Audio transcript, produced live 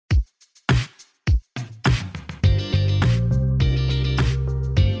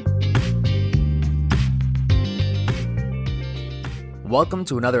Welcome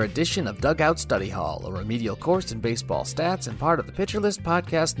to another edition of Dugout Study Hall, a remedial course in baseball stats and part of the Pitcher List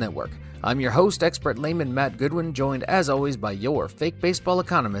Podcast Network. I'm your host, expert layman Matt Goodwin, joined as always by your fake baseball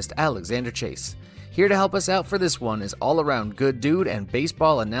economist, Alexander Chase. Here to help us out for this one is all-around good dude and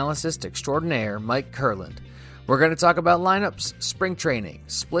baseball analyst extraordinaire, Mike Kurland. We're going to talk about lineups, spring training,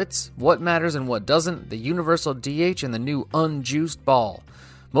 splits, what matters and what doesn't, the universal DH, and the new unjuiced ball.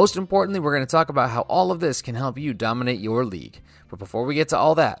 Most importantly, we're going to talk about how all of this can help you dominate your league. But before we get to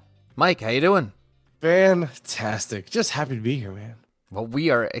all that, Mike, how you doing? Fantastic. Just happy to be here, man. Well, we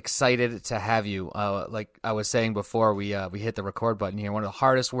are excited to have you. Like I was saying before, we hit the record button here. One of the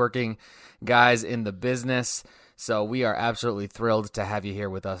hardest working guys in the business. So we are absolutely thrilled to have you here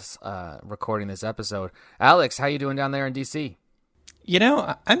with us recording this episode. Alex, how you doing down there in DC? You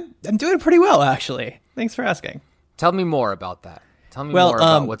know, I'm doing pretty well, actually. Thanks for asking. Tell me more about that. Tell me more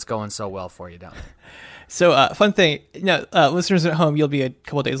about what's going so well for you down there. So, fun thing, listeners at home, you'll be a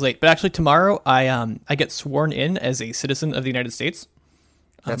couple days late, but actually tomorrow I get sworn in as a citizen of the United States.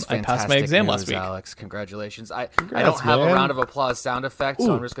 That's I fantastic passed my exam news, last week. Alex. Congratulations. I Congrats, don't have man. a round of applause sound effect, so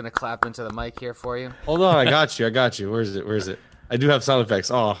Ooh. I'm just going to clap into the mic here for you. Hold on, I got you. Where is it? I do have sound effects.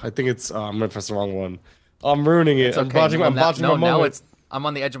 Oh, I think it's. I'm gonna press the wrong one. I'm ruining it. It's I'm okay. botching my now moment. I'm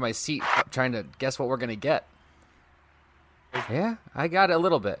on the edge of my seat trying to guess what we're going to get. Yeah, I got it a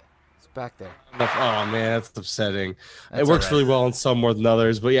little bit. It's back there. Oh man, that's upsetting. That's it works all right. really well on some more than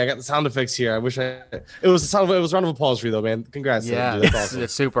others, but yeah, I got the sound effects here. I wish it was a round of applause for you though, man. Congrats. Yeah, dude. That's it's, awesome.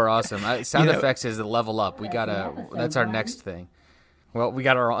 it's super awesome. Sound You know- effects is the level up. That's our next thing. Well, we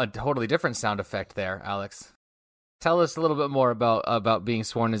got a totally different sound effect there, Alex. Tell us a little bit more about being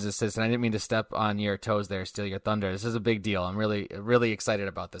sworn as a citizen. I didn't mean to step on your toes there, steal your thunder. This is a big deal. I'm really, really excited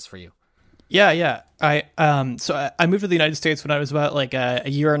about this for you. Yeah. I moved to the United States when I was about like a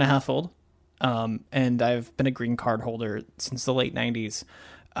year and a half old, and I've been a green card holder since the late 90s.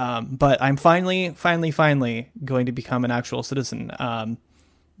 But I'm finally going to become an actual citizen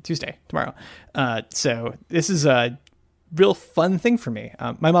Tuesday, tomorrow. So this is a real fun thing for me.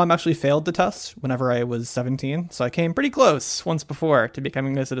 My mom actually failed the test whenever I was 17, so I came pretty close once before to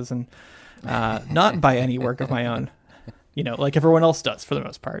becoming a citizen, not by any work of my own. You know, like everyone else does for the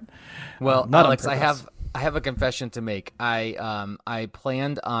most part. Well, not on Alex, I purpose. have a confession to make. I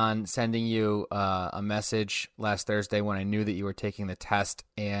planned on sending you a message last Thursday when I knew that you were taking the test,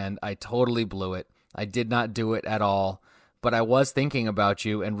 and I totally blew it. I did not do it at all, but I was thinking about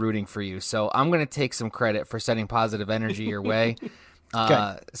you and rooting for you. So I'm going to take some credit for sending positive energy your way.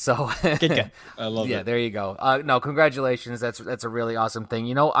 So Good. I love yeah, it. there you go. No, congratulations. That's a really awesome thing.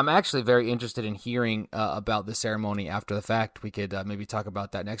 You know, I'm actually very interested in hearing about the ceremony after the fact. We could maybe talk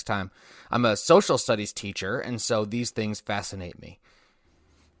about that next time. I'm a social studies teacher, and so these things fascinate me.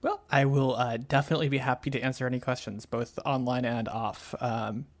 Well, I will definitely be happy to answer any questions, both online and off.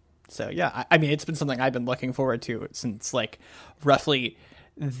 So yeah, I mean, it's been something I've been looking forward to since like roughly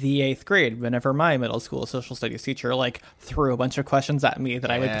the 8th grade, whenever my middle school social studies teacher like threw a bunch of questions at me that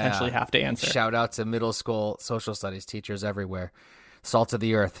I would Yeah. potentially have to answer. Shout out to middle school social studies teachers everywhere. Salt of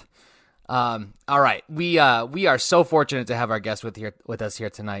the earth. All right, we are so fortunate to have our guest with us here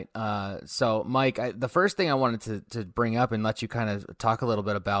tonight. So, Mike, the first thing I wanted to bring up and let you kind of talk a little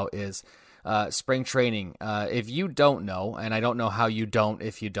bit about is spring training. If you don't know, and I don't know how you don't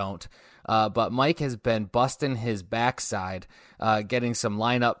if you don't, but Mike has been busting his backside, getting some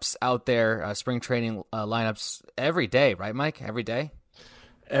lineups out there, spring training lineups every day, right, Mike? Every day?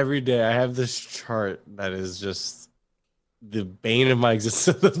 Every day I have this chart that is just the bane of my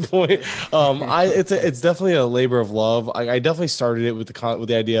existence at this point. It's definitely a labor of love. I definitely started it with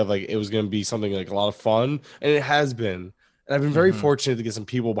the idea of like it was going to be something like a lot of fun, and it has been. And I've been very fortunate to get some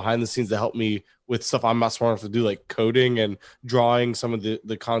people behind the scenes to help me with stuff I'm not smart enough to do, like coding and drawing some of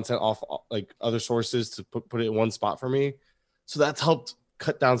the content off like other sources to put it in one spot for me. So that's helped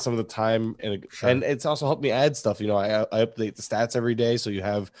cut down some of the time, and it's also helped me add stuff. You know, I update the stats every day, so you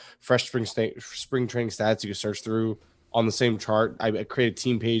have fresh spring training stats you can search through on the same chart. I created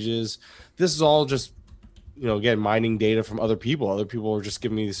team pages. This is all just, you know, again, mining data from other people. Other people are just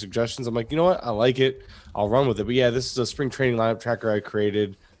giving me these suggestions. I'm like, you know what? I like it. I'll run with it. But yeah, this is a spring training lineup tracker I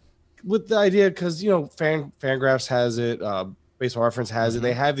created with the idea because, you know, Fangraphs has it. Baseball Reference has it.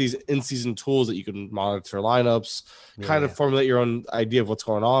 They have these in-season tools that you can monitor lineups, kind of formulate your own idea of what's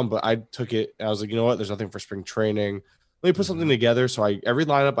going on. But I took it and I was like, you know what? There's nothing for spring training. Let me put something together. So every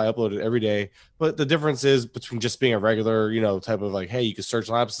lineup I upload it every day. But the difference is between just being a regular, you know, type of like, hey, you can search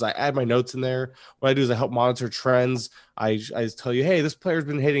lineups. Is I add my notes in there. What I do is I help monitor trends. I tell you, hey, this player's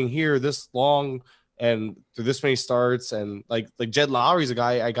been hitting here this long and through this many starts. And like Jed Lowry's a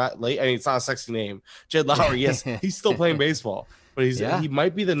guy I got late. I mean, it's not a sexy name. Jed Lowry, yes, he's still playing baseball. but Yeah. he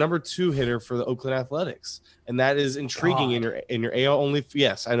might be the number 2 hitter for the Oakland Athletics, and that is intriguing in your AL only.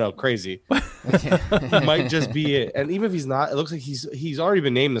 Yes, I know, crazy. He might just be it, and even if he's not, it looks like he's already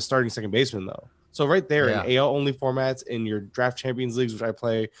been named the starting second baseman though. So right there in AL only formats in your draft champions leagues, which I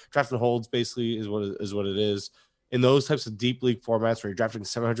play, draft and holds basically is what it is. In those types of deep league formats where you're drafting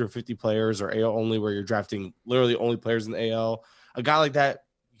 750 players, or AL only where you're drafting literally only players in the AL, a guy like that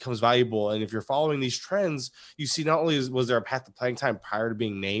becomes valuable. And if you're following these trends, you see not only was there a path to playing time prior to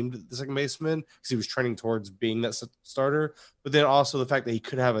being named the second baseman because he was trending towards being that starter, but then also the fact that he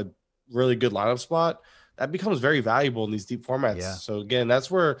could have a really good lineup spot that becomes very valuable in these deep formats. Yeah. So again,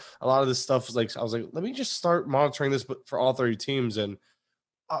 that's where a lot of this stuff was like, I was like, let me just start monitoring this for all 30 teams. And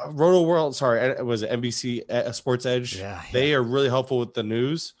Roto World, sorry, it was NBC Sports Edge. Yeah. They are really helpful with the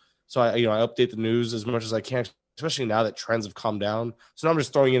news. So I update the news as much as I can, especially now that trends have calmed down. So now I'm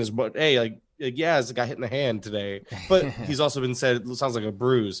just throwing in as much, hey, like yeah, it's a guy hitting the hand today, but he's also been said it sounds like a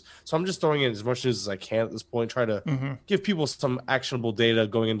bruise. So I'm just throwing in as much news as I can at this point, try to give people some actionable data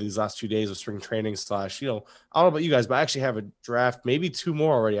going into these last 2 days of spring training / I don't know about you guys, but I actually have a draft, maybe 2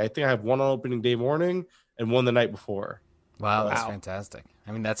 more already. I think I have one on opening day morning and one the night before. Wow, that's fantastic.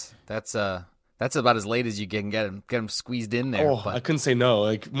 I mean, that's about as late as you can get them squeezed in there. Oh, but I couldn't say no.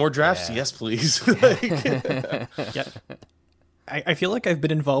 Like more drafts, yes, please. Yeah. I feel like I've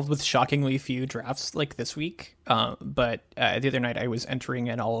been involved with shockingly few drafts like this week, but the other night I was entering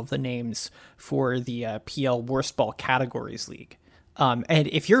in all of the names for the PL Worst Ball Categories League. And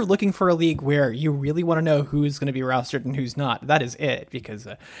if you're looking for a league where you really want to know who's going to be rostered and who's not, that is it, because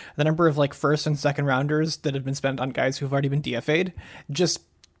the number of like first and second rounders that have been spent on guys who've already been DFA'd, just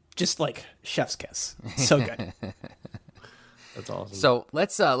like chef's kiss. So good. That's awesome. So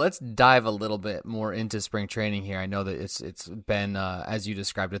let's dive a little bit more into spring training here. I know that it's been as you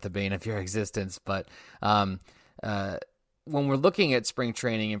described it, the bane of your existence, but when we're looking at spring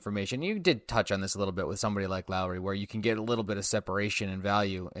training information, you did touch on this a little bit with somebody like Lowry, where you can get a little bit of separation and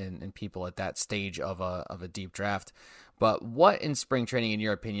value in people at that stage of a deep draft. But what in spring training, in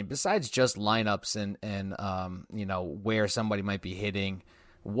your opinion, besides just lineups and where somebody might be hitting,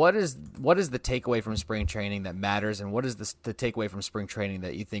 what is the takeaway from spring training that matters, and what is the takeaway from spring training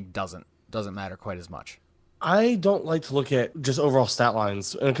that you think doesn't matter quite as much? I don't like to look at just overall stat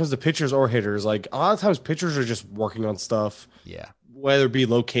lines when it comes to pitchers or hitters. Like a lot of times pitchers are just working on stuff. Yeah. Whether it be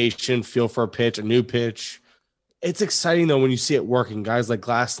location, feel for a pitch, a new pitch. It's exciting though when you see it working. Guys like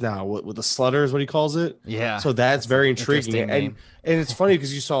Glass now with the slutter is what he calls it. Yeah. So that's very intriguing. And it's funny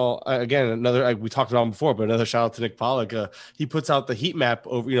because you saw again another we talked about him before, but another shout out to Nick Pollock. He puts out the heat map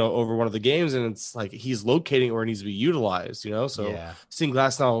over one of the games, and it's like he's locating where it needs to be utilized. So seeing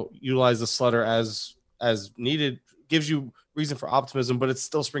Glass now utilize the slutter as needed gives you reason for optimism, but it's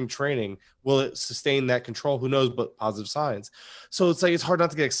still spring training. Will it sustain that control? Who knows, but positive signs. So it's like, it's hard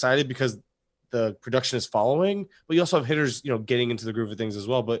not to get excited because the production is following, but you also have hitters, getting into the groove of things as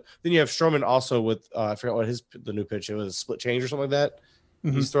well. But then you have Stroman also with, I forgot what the new pitch, it was a split change or something like that.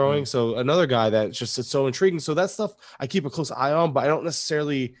 He's throwing. So another guy that just is so intriguing. So that stuff I keep a close eye on, but I don't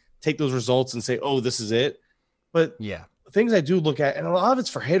necessarily take those results and say, oh, this is it. But yeah, things I do look at, and a lot of it's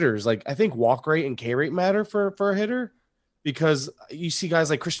for hitters. Like I think walk rate and K rate matter for a hitter, because you see guys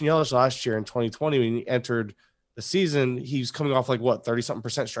like Christian Yelich last year in 2020 when he entered the season, he's coming off like 30-something%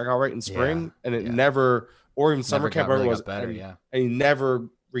 strikeout rate in spring, and it never, or even summer camp, really was better, and he never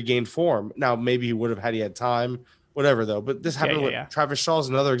regained form. Now maybe he would have had he had time, whatever though. But this happened with Travis Shaw is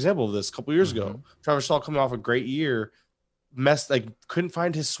another example of this a couple years ago. Travis Shaw coming off a great year, couldn't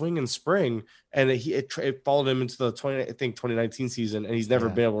find his swing in spring, and it followed him into the 2019 season, and he's never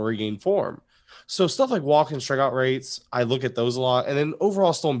been able to regain form. So stuff like walk and strikeout rates, I look at those a lot, and then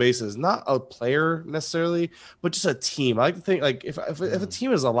overall stolen bases, not a player necessarily, but just a team. I like to think like if a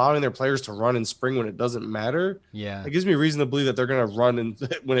team is allowing their players to run in spring when it doesn't matter, it gives me reason to believe that they're going to run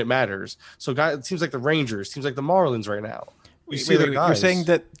when it matters. So it seems like the Rangers, teams like the Marlins right now. Wait, you're saying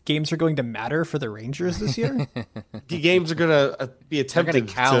that games are going to matter for the Rangers this year? The games are going to be attempted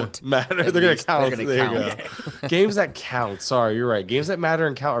to matter. They're going to count. There you go. Games that count. Sorry, you're right. Games that matter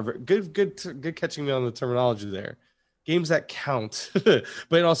and count are good catching me on the terminology there. Games that count. But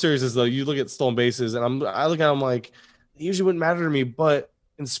in all seriousness, though, you look at stolen bases, and I look at them like it usually wouldn't matter to me. But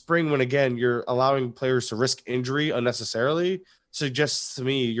in spring, when again you're allowing players to risk injury unnecessarily, suggests to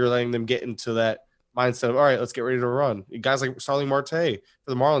me you're letting them get into that mindset of, all right, let's get ready to run. Guys like Starling Marte for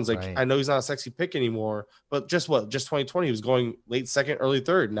the Marlins, I know he's not a sexy pick anymore, but just 2020 he was going late second, early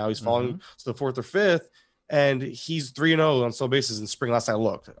third. Now he's falling to the fourth or fifth, and he's 3-0 on stolen bases in spring. Last I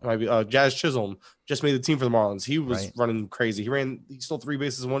looked, Jazz Chisholm just made the team for the Marlins. He was running crazy. He stole 3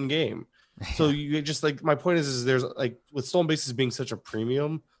 bases in one game. So you just like, my point is there's like, with stolen bases being such a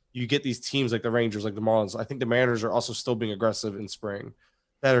premium, you get these teams like the Rangers, like the Marlins. I think the Mariners are also still being aggressive in spring,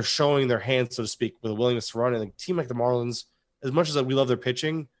 that are showing their hands, so to speak, with a willingness to run. And a team like the Marlins, as much as we love their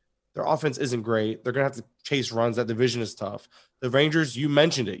pitching, their offense isn't great. They're going to have to chase runs. That division is tough. The Rangers, you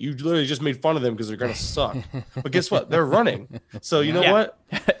mentioned it. You literally just made fun of them because they're going to suck. But guess what? They're running. So you know what?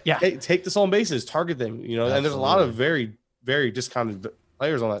 Yeah. Hey, take the stolen bases, target them. You know, Absolutely. and there's a lot of very, very discounted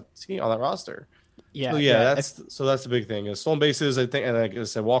players on that team, on that roster. Yeah. So that's the big thing. Stolen bases, I think, and like I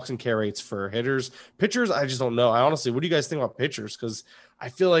said, walks and K rates for hitters. Pitchers, I just don't know. I honestly, what do you guys think about pitchers? Because I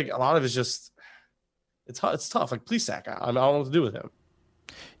feel like a lot of it's just it's tough. Like Plesac, I don't know what to do with him.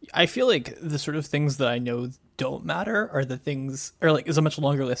 I feel like the sort of things that I know don't matter are the things, or like is a much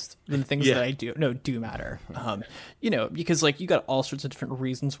longer list than the things that I do matter. Because like you got all sorts of different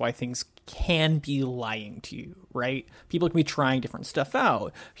reasons why things can be lying to you, right? People can be trying different stuff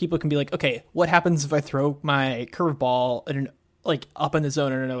out. People can be like, okay, what happens if I throw my curveball at like up in the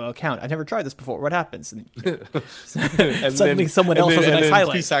zone in an OL count? I've never tried this before. What happens? And suddenly someone else has a nice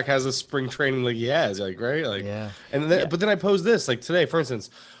highlight. Plesac has a spring training like he has, like, right? Like, Yeah. But then I pose this, like today, for instance,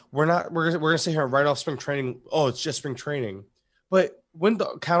 we're gonna sit here and write off spring training. Oh, it's just spring training. But when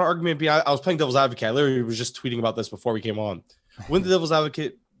the counter argument be, I was playing devil's advocate. I literally was just tweeting about this before we came on. When the devil's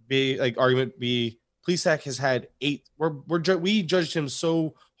advocate argument be, Plesac has had 8. We judged him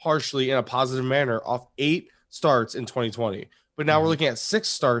so harshly in a positive manner off 8 starts in 2020. But now we're looking at 6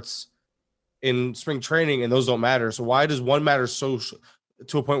 starts in spring training, and those don't matter. So why does one matter so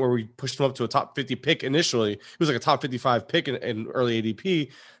to a point where we pushed him up to a top 50 pick initially? He was like a top 55 pick in early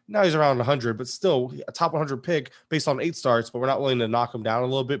ADP. Now he's around 100, but still a top 100 pick based on 8 starts. But we're not willing to knock him down a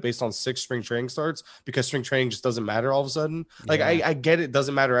little bit based on 6 spring training starts because spring training just doesn't matter all of a sudden. Like I get it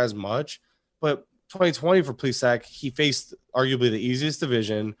doesn't matter as much, but 2020 for Plesac, he faced arguably the easiest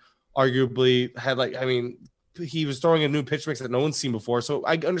division. Arguably had he was throwing a new pitch mix that no one's seen before. So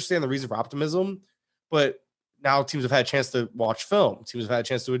I understand the reason for optimism, but now teams have had a chance to watch film. Teams have had a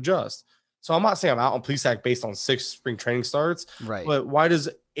chance to adjust. So I'm not saying I'm out on Plesac based on 6 spring training starts, right? But why does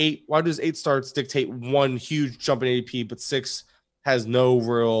 8 starts dictate one huge jump in ADP, but 6 has no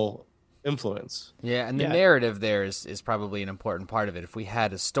real influence? Yeah, and the narrative there is probably an important part of it. If we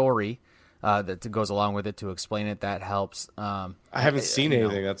had a story that goes along with it to explain it, that helps. I haven't seen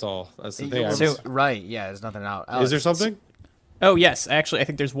anything. That's all. That's the thing. Right? Yeah, there's nothing out. Is there something? Oh yes, actually, I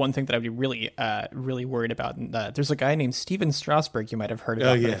think there's one thing that I'd be really, really worried about. And there's a guy named Steven Strasburg you might have heard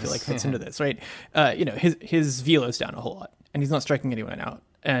about. That I feel like fits into this, right? His velo's down a whole lot, and he's not striking anyone out.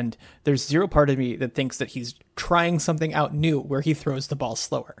 And there's zero part of me that thinks that he's trying something out new where he throws the ball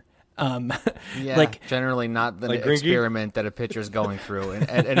slower. Generally not the experiment that a pitcher's going through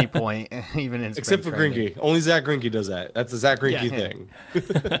at any point, even in except for Greinke. Only Zach Greinke does that. That's the Zach Greinke thing.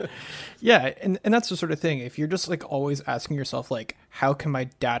 Yeah, and that's the sort of thing. If you're just like always asking yourself like, how can my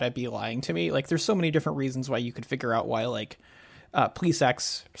data be lying to me? Like, there's so many different reasons why you could figure out why like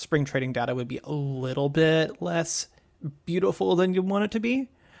Plesac's spring trading data would be a little bit less beautiful than you want it to be.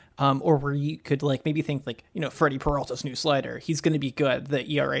 Or where you could like maybe think like, Freddie Peralta's new slider, he's going to be good. The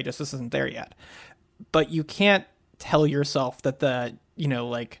ERA just isn't there yet. But you can't tell yourself that the,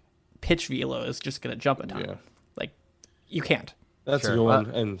 pitch velo is just going to jump a ton. Yeah. Like, you can't. That's a good one.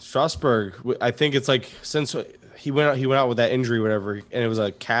 And Strasburg, I think it's like since he went out with that injury, whatever, and it was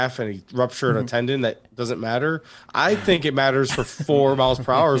a calf and he ruptured a tendon, that doesn't matter. I think it matters for 4 miles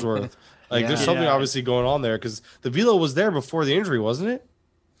per hour's worth. Like there's something obviously going on there because the velo was there before the injury, wasn't it?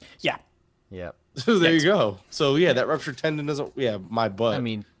 Yeah. Yep. So there you go. So that ruptured tendon doesn't. Yeah, my butt. I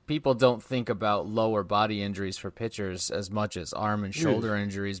mean, people don't think about lower body injuries for pitchers as much as arm and shoulder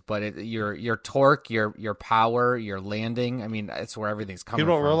injuries, but your torque, your power, your landing. I mean, that's where everything's coming from.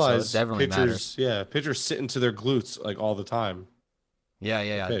 People don't realize so it definitely pitchers. Matters. Yeah, pitchers sit into their glutes like all the time.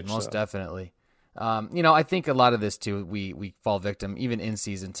 Yeah, most definitely. I think a lot of this too, we fall victim even in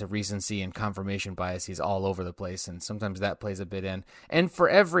season to recency and confirmation biases all over the place, and sometimes that plays a bit in. And for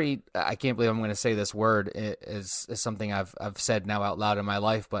every, I can't believe I'm going to say this word, is something I've said now out loud in my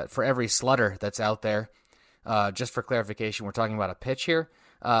life, but for every slutter that's out there, just for clarification, we're talking about a pitch here.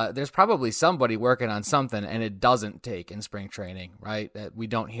 There's probably somebody working on something, and it doesn't take in spring training, right? That we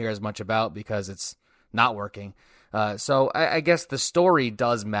don't hear as much about because it's not working. So I guess the story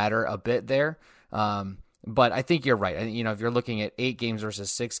does matter a bit there. But I think you're right. If you're looking at 8 games versus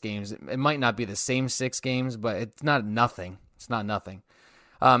 6 games, it might not be the same 6 games, but it's not nothing. It's not nothing.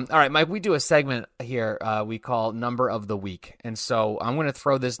 All right, Mike, we do a segment here we call Number of the Week. And so I'm going to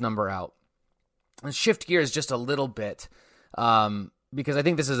throw this number out and shift gears just a little bit because I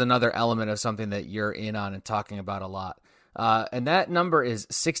think this is another element of something that you're in on and talking about a lot. And that number is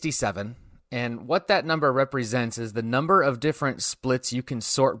 67. And what that number represents is the number of different splits you can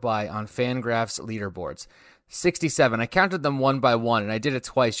sort by on Fangraphs leaderboards. 67. I counted them one by one, and I did it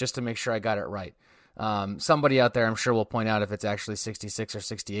twice just to make sure I got it right. Somebody out there, I'm sure, will point out if it's actually 66 or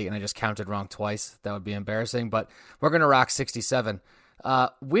 68, and I just counted wrong twice. That would be embarrassing, but we're going to rock 67.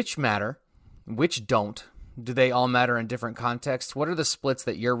 Which matter? Which don't? Do they all matter in different contexts? What are the splits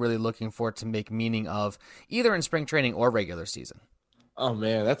that you're really looking for to make meaning of, either in spring training or regular season? Oh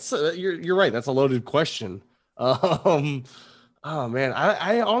man, that's you're right. That's a loaded question. Oh man,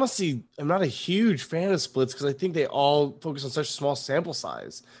 I honestly am not a huge fan of splits because I think they all focus on such a small sample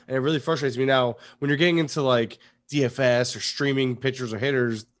size, and it really frustrates me. Now, when you're getting into like DFS or streaming pitchers or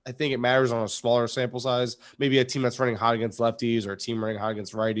hitters, I think it matters on a smaller sample size. Maybe a team that's running hot against lefties or a team running hot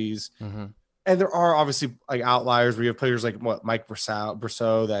against righties. Mm-hmm. And there are obviously like outliers where you have players like Mike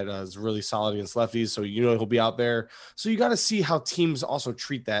Brosseau that is really solid against lefties. So, he'll be out there. So you got to see how teams also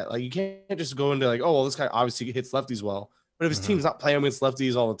treat that. Like you can't just go into like, oh, well, this guy obviously hits lefties well. But if his team's not playing against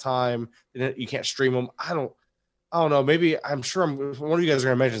lefties all the time, then you can't stream them. I don't know. Maybe I'm sure one of you guys are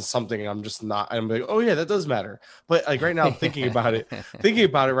going to mention something. And I'm just not. I'm like, oh yeah, that does matter. But like right now, thinking about it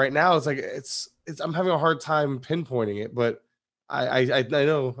right now, it's like, it's I'm having a hard time pinpointing it, but I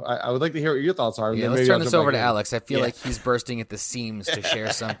know I would like to hear what your thoughts are. Yeah, let's turn this over to Alex. I feel like he's bursting at the seams to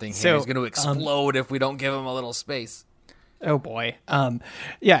share something here. So, he's going to explode if we don't give him a little space. Oh boy.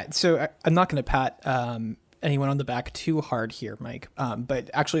 So I'm not going to pat anyone on the back too hard here, Mike. But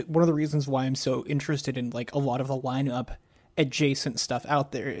actually, one of the reasons why I'm so interested in like a lot of the lineup adjacent stuff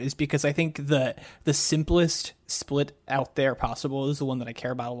out there is because I think the simplest split out there possible is the one that I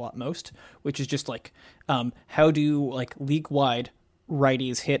care about a lot most, which is just like how do like league wide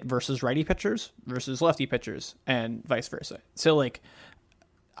righties hit versus righty pitchers versus lefty pitchers and vice versa. So like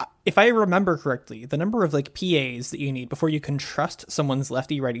if I remember correctly, the number of like PAs that you need before you can trust someone's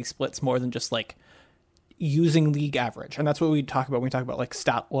lefty righty splits more than just like using league average. And that's what we talk about when we talk about like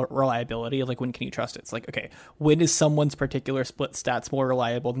stat reliability of like when can you trust it. It's like, okay, when is someone's particular split stats more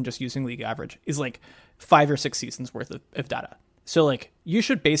reliable than just using league average is like 5 or 6 seasons worth of data. So like you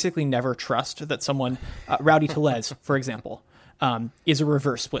should basically never trust that someone, Rowdy Tellez, for example, is a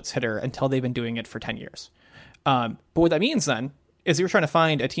reverse splits hitter until they've been doing it for 10 years. But what that means then is you're trying to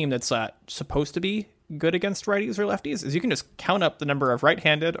find a team that's supposed to be good against righties or lefties is you can just count up the number of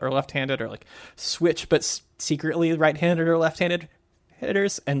right-handed or left-handed or like switch but secretly right-handed or left-handed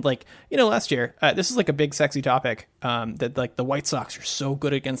hitters. And like, last year, this is like a big sexy topic that like the White Sox are so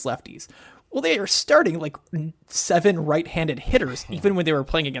good against lefties. Well, they are starting like 7 right-handed hitters even when they were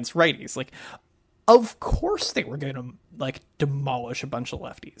playing against righties. Like, of course they were going to like demolish a bunch of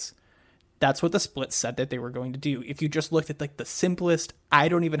lefties. That's what the split said that they were going to do. If you just looked at like the simplest, I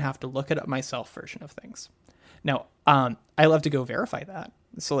don't even have to look it up myself version of things. Now, I love to go verify that.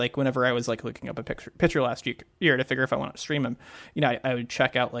 So like whenever I was like looking up a pitcher last year to figure if I want to stream him, I would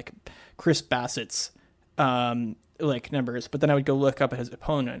check out like Chris Bassett's like numbers, but then I would go look up at his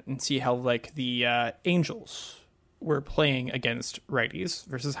opponent and see how like the Angels were playing against righties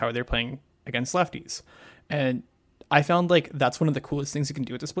versus how they're playing against lefties. And I found like that's one of the coolest things you can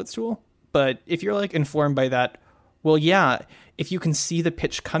do with the splits tool. But if you're like informed by that, well, yeah, if you can see the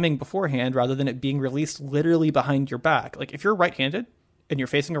pitch coming beforehand rather than it being released literally behind your back, like if you're right-handed and you're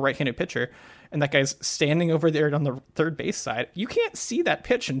facing a right-handed pitcher and that guy's standing over there on the third base side, you can't see that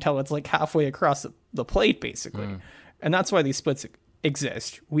pitch until it's like halfway across the plate, basically. And that's why these splits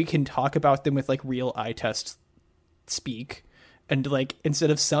exist. We can talk about them with like real eye test speak. And like,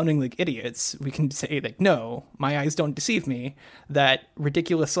 instead of sounding like idiots, we can say like, no, my eyes don't deceive me. That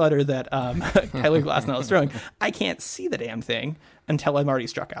ridiculous slider that Tyler Glasnow is throwing, I can't see the damn thing until I'm already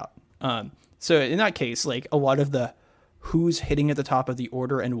struck out. So in that case, like a lot of the who's hitting at the top of the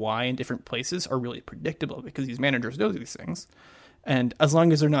order and why in different places are really predictable because these managers know these things. And as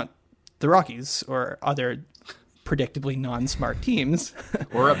long as they're not the Rockies or other predictably non-smart teams.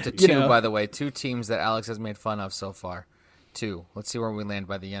 We're up to 2, by the way, 2 teams that Alex has made fun of so far. 2. Let's see where we land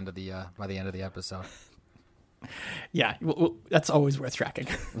by the end of the episode. Yeah, well, that's always worth tracking.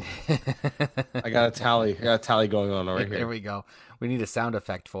 I got a tally going on over here. There we go. We need a sound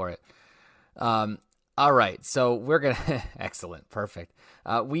effect for it. All right, so we're gonna excellent, perfect.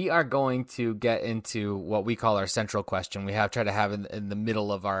 We are going to get into what we call our central question. We have tried to have in the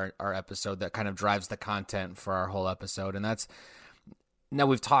middle of our episode that kind of drives the content for our whole episode, and that's. Now,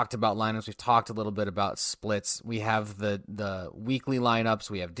 we've talked about lineups. We've talked a little bit about splits. We have the weekly lineups.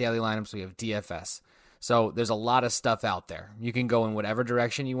 We have daily lineups. We have DFS. So there's a lot of stuff out there. You can go in whatever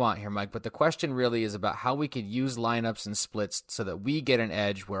direction you want here, Mike. But the question really is about how we could use lineups and splits so that we get an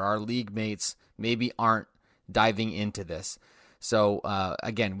edge where our league mates maybe aren't diving into this. So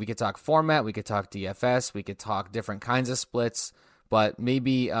again, we could talk format, we could talk DFS, we could talk different kinds of splits, but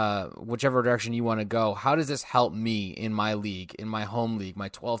maybe whichever direction you want to go, how does this help me in my league, in my home league, my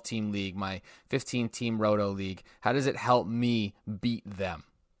 12-team league, my 15-team Roto league? How does it help me beat them?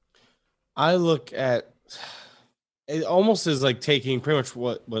 I look at it almost as like taking pretty much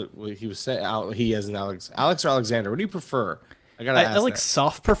what he was saying. He as an Alex or Alexander. What do you prefer? I like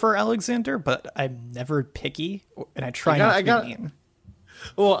soft prefer Alexander, but I'm never picky, and I try not to be mean.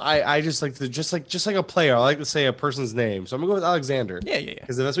 Well, I just like to just like a player. I like to say a person's name, so I'm gonna go with Alexander. Yeah.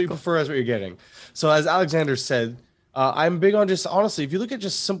 Because if that's what you prefer, that's what you're getting. So as Alexander said, I'm big on just honestly. If you look at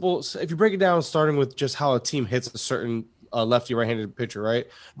just simple, if you break it down, starting with just how a team hits a certain lefty right-handed pitcher, right?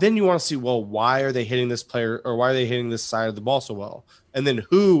 Then you want to see, well, why are they hitting this player, or why are they hitting this side of the ball so well? And then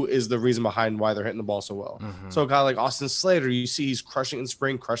who is the reason behind why they're hitting the ball so well? So a guy like Austin Slater, you see he's crushing in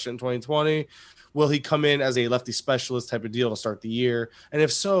spring, crushing in 2020. Will he come in as a lefty specialist type of deal to start the year? And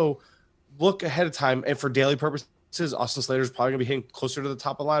if so, look ahead of time. And for daily purposes, Austin Slater is probably going to be hitting closer to the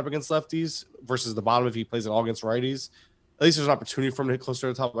top of the lineup against lefties versus the bottom if he plays it all against righties. At least there's an opportunity for him to hit closer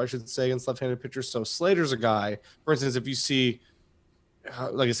to the top, I should say, against left-handed pitchers. So Slater's a guy, for instance, if you see,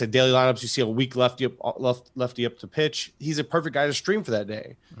 like I said, daily lineups, you see a weak lefty up to pitch, he's a perfect guy to stream for that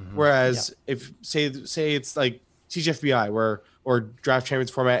day. Whereas if say it's like TGFBI or draft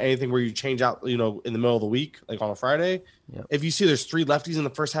champions format, anything where you change out, in the middle of the week, like on a Friday, if you see there's 3 lefties in the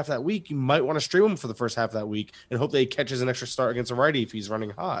first half of that week, you might want to stream him for the first half of that week and hope that he catches an extra start against a righty if he's running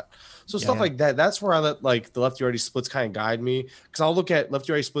hot. So stuff like that. That's where I let like the lefty righty splits kind of guide me, because I'll look at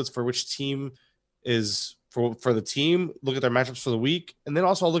lefty righty splits for which team is for the team, look at their matchups for the week, and then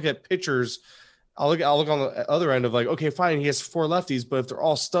also I'll look at pitchers. I'll look on the other end of like, okay, fine, he has 4 lefties, but if they're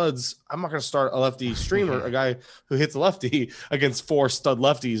all studs, I'm not going to start a lefty streamer, a guy who hits a lefty against 4 stud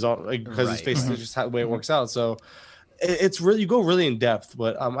lefties because he's facing just how the way it works out. So it's really, you go really in depth,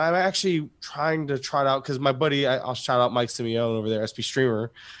 but I'm actually trying to try it out because my buddy, I'll shout out Mike Simeone over there, SP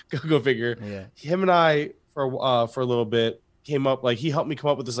Streamer, go figure. Yeah. Him and I for a little bit came up, like he helped me come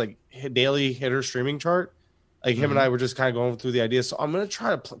up with this like daily hitter streaming chart. Like him and I were just kind of going through the idea. So I'm going to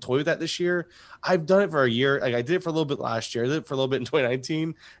try to toy with that this year. I've done it for a year. Like I did it for a little bit last year. I did it for a little bit in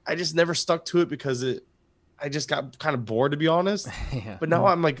 2019. I just never stuck to it because I just got kind of bored, to be honest. But now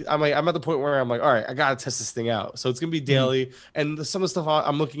I'm at the point where I'm like, all right, I got to test this thing out. So it's going to be daily. And some of the stuff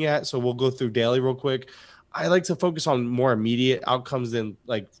I'm looking at, so we'll go through daily real quick. I like to focus on more immediate outcomes than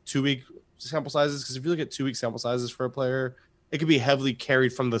like 2-week sample sizes. Because if you look at 2-week sample sizes for a player, it could be heavily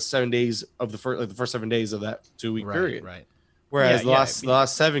carried from the 7 days of the first 7 days of that 2-week period. Right. Whereas the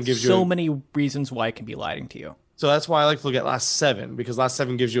last 7 gives you so many reasons why it can be lying to you. So that's why I like to look at last 7, because last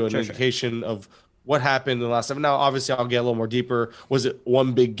 7 gives you an indication of what happened in the last 7. Now, obviously, I'll get a little more deeper. Was it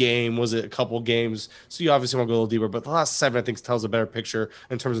one big game? Was it a couple games? So you obviously want to go a little deeper. But the last 7, I think, tells a better picture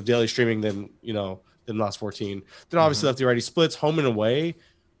in terms of daily streaming than the last 14. Then obviously lefty righty splits, home and away.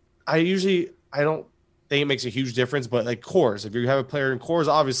 I don't think it makes a huge difference, but like cores, if you have a player in cores,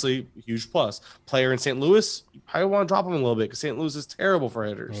 obviously huge plus. Player in St. Louis, you probably want to drop him a little bit because St. Louis is terrible for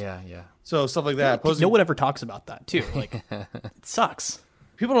hitters. Yeah. So stuff like that. No one ever talks about that too. Like it sucks.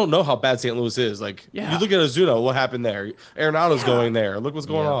 People don't know how bad St. Louis is. Like you look at Ozuna, what happened there? Arenado's going there. Look what's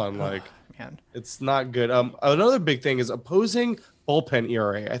going on. Like it's not good. Another big thing is opposing bullpen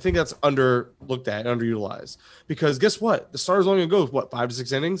ERA. I think that's underlooked at, underutilized, because guess what? The starter's only gonna go 5 to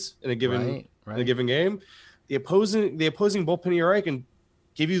 6 innings in a given in a given game. The opposing bullpen ERA can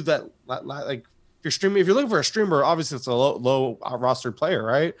give you that, like if you're looking for a streamer, obviously it's a low roster player,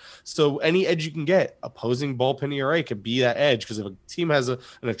 right? So any edge you can get, opposing bullpen ERA could be that edge, because if a team has an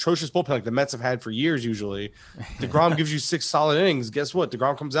atrocious bullpen like the Mets have had for years, usually DeGrom gives you 6 solid innings. Guess what?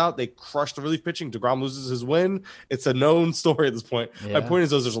 DeGrom comes out, they crush the relief pitching. DeGrom loses his win. It's a known story at this point. Yeah. My point is,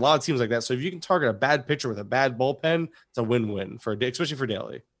 there's a lot of teams like that. So if you can target a bad pitcher with a bad bullpen, it's a win-win especially for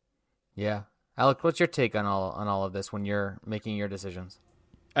daily. Yeah, Alec, what's your take on all of this when you're making your decisions?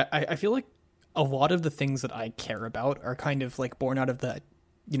 I feel like a lot of the things that I care about are kind of like born out of that,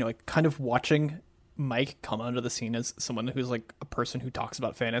 like kind of watching Mike come onto the scene as someone who's like a person who talks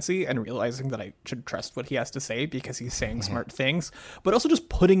about fantasy and realizing that I should trust what he has to say because he's saying smart things, but also just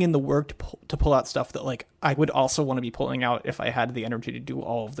putting in the work to pull out stuff that like I would also want to be pulling out if I had the energy to do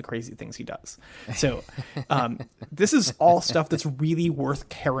all of the crazy things he does. So this is all stuff that's really worth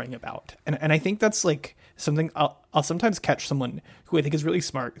caring about. And I think that's like something I'll sometimes catch someone who I think is really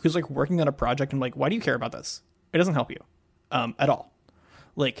smart, who's like working on a project and like, why do you care about this? It doesn't help you at all.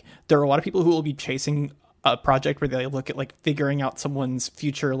 Like there are a lot of people who will be chasing a project where they look at like figuring out someone's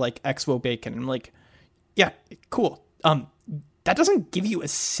future, like Exvo Bacon. And I'm like, yeah, cool. that doesn't give you a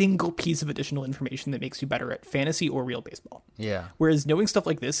single piece of additional information that makes you better at fantasy or real baseball. Yeah. Whereas knowing stuff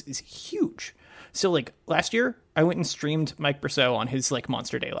like this is huge. So like last year, I went and streamed Mike Brousseau on his like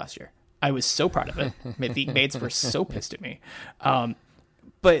monster day last year. I was so proud of it. The mates were so pissed at me.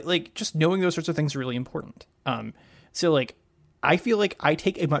 But like just knowing those sorts of things are really important. So like I feel like I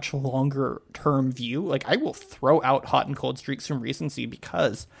take a much longer term view. Like I will throw out hot and cold streaks from recency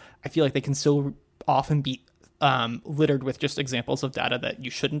because I feel like they can so often be littered with just examples of data that you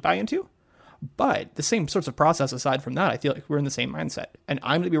shouldn't buy into. But the same sorts of process aside from that, I feel like we're in the same mindset. And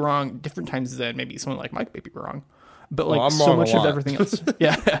I'm going to be wrong different times than maybe someone like Mike may be wrong. But like so much of everything else.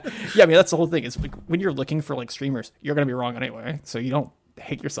 Yeah. Yeah. I mean, that's the whole thing is like when you're looking for like streamers, you're going to be wrong anyway. So you don't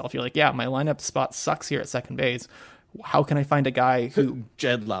hate yourself. You're like, yeah, my lineup spot sucks here at second base. How can I find a guy who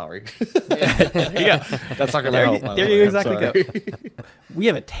Jed Lowry? Yeah, that's not going to help. There you exactly go. We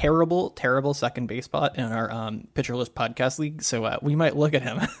have a terrible, terrible second base spot in our Pitcher List podcast league, so we might look at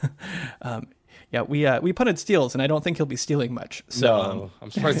him. Yeah, we punted steals, and I don't think he'll be stealing much. So no,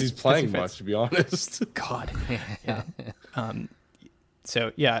 I'm surprised he's playing much, to be honest. God, yeah.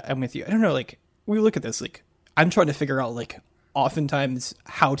 So yeah, I'm with you. I don't know, like we look at this, like I'm trying to figure out like oftentimes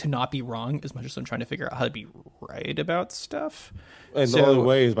how to not be wrong as much as I'm trying to figure out how to be right about stuff. And the only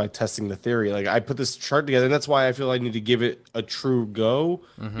way is by testing the theory. Like I put this chart together, and that's why I feel I need to give it a true go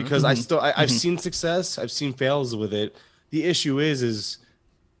because I've seen success, I've seen fails with it. The issue is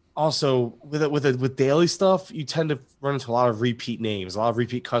also with daily stuff, you tend to run into a lot of repeat names, a lot of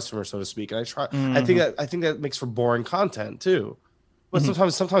repeat customers, so to speak. And I think that makes for boring content too. But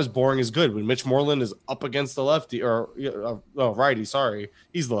sometimes boring is good. When Mitch Moreland is up against the lefty or righty, sorry,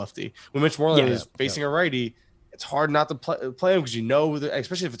 he's the lefty. When Mitch Moreland is facing a righty, it's hard not to play him because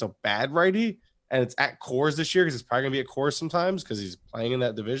especially if it's a bad righty and it's at Coors this year because it's probably gonna be at Coors sometimes because he's playing in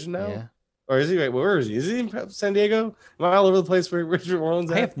that division now. Yeah. Or is he? Wait, where is he? Is he in San Diego? Am I all over the place where Richard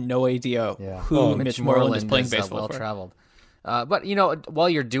Moreland's at? I have no idea who Mitch Moreland is playing baseball well traveled. But, while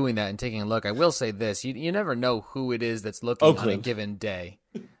you're doing that and taking a look, I will say this. You never know who it is that's looking on a given day.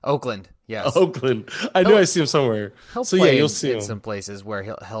 Oakland, yes. Oakland. I knew I see him somewhere. You'll see him. Some places where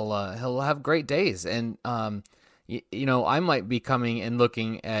he'll have great days. And, I might be coming and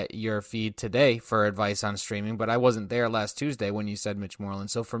looking at your feed today for advice on streaming, but I wasn't there last Tuesday when you said Mitch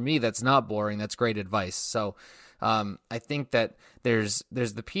Moreland. So for me, that's not boring. That's great advice. So I think that there's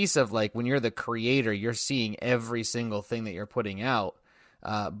the piece of like when you're the creator, you're seeing every single thing that you're putting out,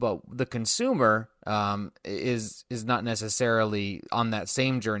 but the consumer is not necessarily on that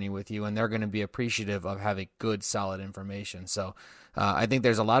same journey with you, and they're going to be appreciative of having good, solid information. So I think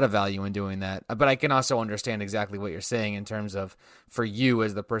there's a lot of value in doing that, but I can also understand exactly what you're saying in terms of for you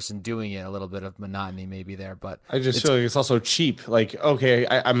as the person doing it, a little bit of monotony maybe there. But I just feel like it's also cheap. Like, okay,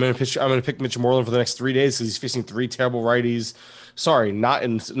 I'm gonna pick Mitch Moreland for the next 3 days because he's facing 3 terrible righties. Sorry, not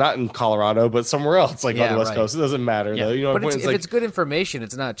in Colorado, but somewhere else, like on the West Coast. It doesn't matter though. But if it's good information,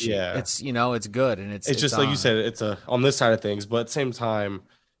 it's not cheap. Yeah. It's it's good, and it's just like you said, it's on this side of things, but at the same time,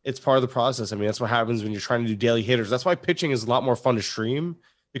 it's part of the process. I mean, that's what happens when you're trying to do daily hitters. That's why pitching is a lot more fun to stream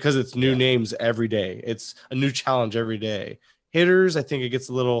because it's new names every day. It's a new challenge every day. Hitters, I think it gets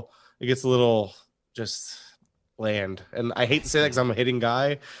a little just bland. And I hate to say that because I'm a hitting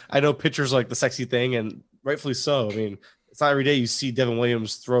guy. I know pitchers like the sexy thing, and rightfully so. I mean, it's not every day you see Devin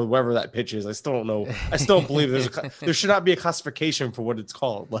Williams throw wherever that pitch is. I still don't know. I still don't believe there should not be a classification for what it's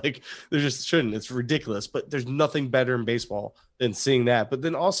called. Like there just shouldn't. It's ridiculous. But there's nothing better in baseball than seeing that. But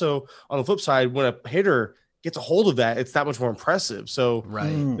then also on the flip side, when a hitter gets a hold of that, it's that much more impressive. So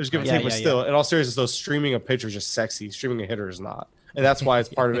there's give and take, but still, in all seriousness, though, streaming a pitcher is just sexy. Streaming a hitter is not, and that's why it's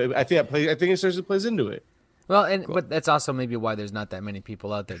part of it. I think it seriously plays into it. Well, but that's also maybe why there's not that many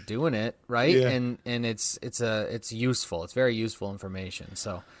people out there doing it, right? Yeah. And it's useful. It's very useful information.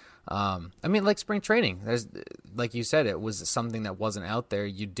 So, I mean, like spring training. There's, like you said, it was something that wasn't out there.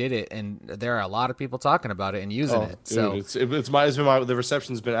 You did it, and there are a lot of people talking about it and using it. So the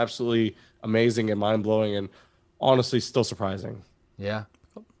reception's been absolutely amazing and mind blowing, and honestly, still surprising. Yeah.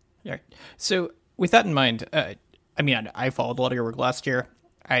 Yeah. So with that in mind, I mean, I followed a lot of your work last year.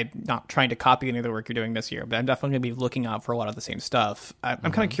 I'm not trying to copy any of the work you're doing this year, but I'm definitely going to be looking out for a lot of the same stuff.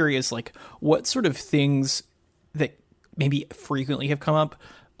 I'm kind of curious, like, what sort of things that maybe frequently have come up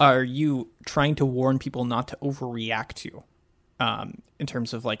are you trying to warn people not to overreact to in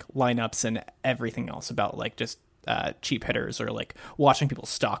terms of, like, lineups and everything else about, like, just cheap hitters or, like, watching people's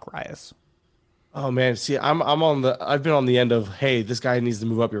stock rise? Oh man, see, I've been on the end of, hey, this guy needs to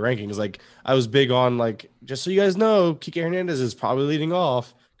move up your rankings. Like I was big on, like, just so you guys know, Kike Hernandez is probably leading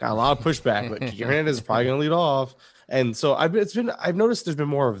off. Got a lot of pushback, but Kike Hernandez is probably going to lead off. And so I've noticed there's been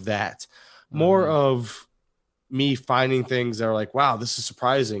more of that, more of me finding things that are like, wow, this is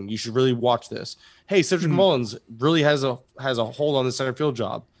surprising. You should really watch this. Hey, Cedric Mullins really has a hold on the center field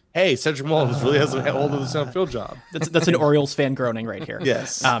job. Hey, Cedric Mullins really has a hold on the center field job. That's an Orioles fan groaning right here.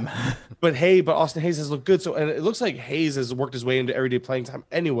 Yes. But Austin Hayes has looked good. So, and it looks like Hayes has worked his way into everyday playing time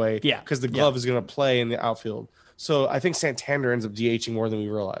anyway. Yeah. Because the glove is going to play in the outfield. So I think Santander ends up DHing more than we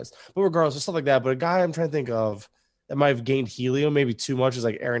realized. But regardless of stuff like that, but a guy I'm trying to think of that might have gained helium maybe too much is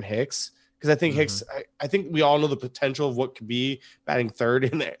like Aaron Hicks. Because I think Hicks, I think we all know the potential of what could be batting third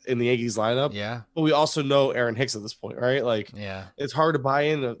in the Yankees lineup. Yeah. But we also know Aaron Hicks at this point, right? Like, yeah, it's hard to buy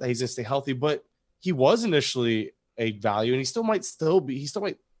in that he's going to stay healthy, but he was initially a value, and he still might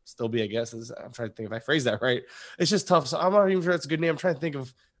be, I guess. I'm trying to think if I phrase that right. It's just tough. So I'm not even sure that's a good name. I'm trying to think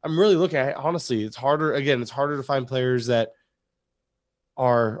of, I'm really looking at it. Honestly, it's harder to find players that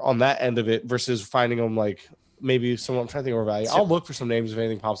are on that end of it versus finding them like maybe someone. I'm trying to think of value. I'll look for some names if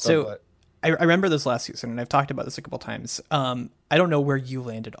anything pops up. But I remember this last season, and I've talked about this a couple times. I don't know where you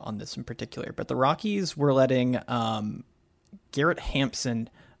landed on this in particular, but the Rockies were letting Garrett Hampson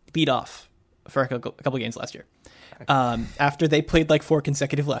lead off for a couple games last year. After they played like 4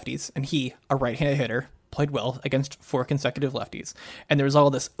 consecutive lefties, and he, a right-handed hitter, played well against 4 consecutive lefties. And there was all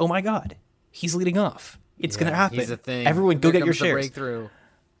this, oh my God, he's leading off. It's going to happen. He's a thing. Everyone go get your shares. Breakthrough.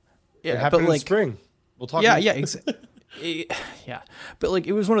 Yeah, it happened in spring. We'll talk. Yeah, but like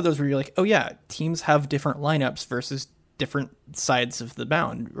it was one of those where you're like, oh yeah, teams have different lineups versus different sides of the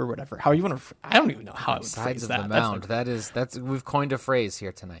mound or whatever. How you want to? I don't even know how I would sides phrase of that. the mound. That's we've coined a phrase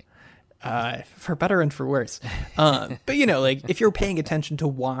here tonight. For better and for worse. But like if you're paying attention to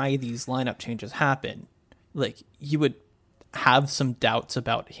why these lineup changes happen, like you would have some doubts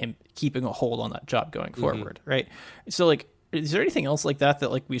about him keeping a hold on that job going forward, right? So like, is there anything else like that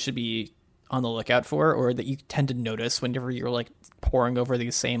like we should be on the lookout for, or that you tend to notice whenever you're like poring over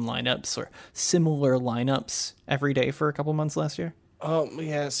these same lineups or similar lineups every day for a couple months last year?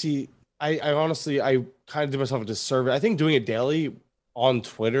 Yeah. See, I honestly, I kind of did myself a disservice. I think doing it daily on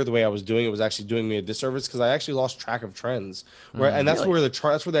Twitter, the way I was doing it was actually doing me a disservice because I actually lost track of trends. And that's where that's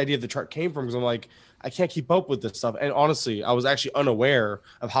where the idea of the chart came from. Because I'm like, I can't keep up with this stuff. And honestly, I was actually unaware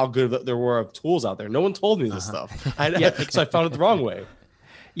of how good there were of tools out there. No one told me this stuff. So I found it the wrong way.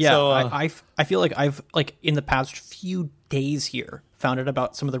 Yeah, so, I feel like I've like in the past few days here found out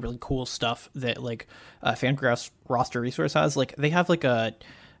about some of the really cool stuff that like Fangraphs roster resource has. Like they have like a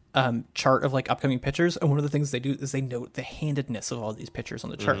chart of like upcoming pitchers, and one of the things they do is they note the handedness of all these pitchers on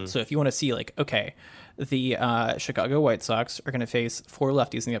the chart. So if you want to see like, okay, the Chicago White Sox are going to face 4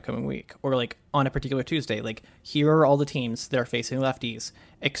 lefties in the upcoming week, or like on a particular Tuesday, like here are all the teams that are facing lefties.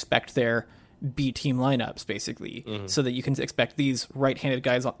 Expect their B team lineups basically, so that you can expect these right-handed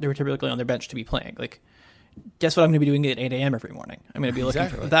guys they're typically on their bench to be playing. Like, guess what I'm going to be doing at 8 a.m. every morning? I'm going to be looking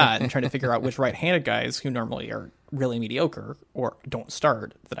for that and trying to figure out which right-handed guys who normally are really mediocre or don't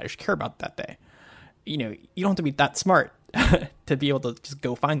start that I should care about that day. You don't have to be that smart to be able to just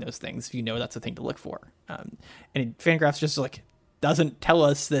go find those things if you know that's the thing to look for. And Fangraphs just like doesn't tell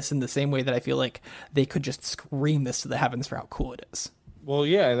us this in the same way that I feel like they could just scream this to the heavens for how cool it is. Well,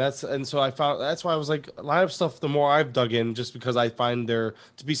 yeah, and so I found that's why I was like lineup stuff. The more I've dug in, just because I find there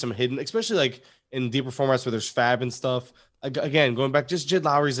to be some hidden, especially like in deeper formats where there's fab and stuff. Again, going back, just Jed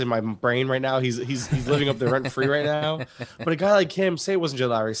Lowry's in my brain right now. He's living up there rent free right now. But a guy like him, say it wasn't Jed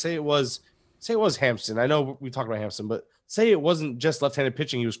Lowry, say it was Hampson. I know we talked about Hampson, but say it wasn't just left-handed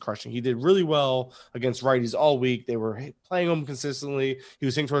pitching he was crushing. He did really well against righties all week. They were playing him consistently. He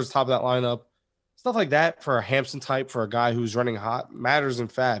was hitting towards the top of that lineup. Stuff like that for a Hampson type, for a guy who's running hot, matters in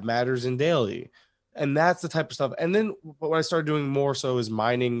fab, matters in daily. And that's the type of stuff. And then what I started doing more so is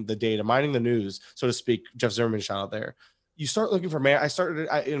mining the data, mining the news, so to speak. Jeff Zimmerman shout out there. You start looking for I started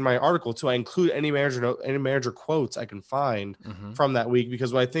in my article too. I include any manager quotes I can find from that week,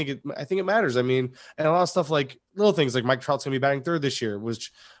 because I think it matters. I mean, and a lot of stuff like little things like Mike Trout's gonna be batting third this year,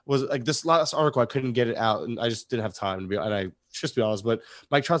 which was like this last article I couldn't get it out and I just didn't have time to be. And I just be honest, but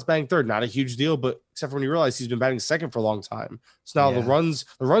Mike Trout's batting third, not a huge deal, but except for when you realize he's been batting second for a long time. So now the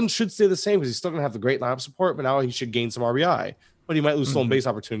runs should stay the same because he's still gonna have the great lineup support, but now he should gain some RBI. But he might lose stolen base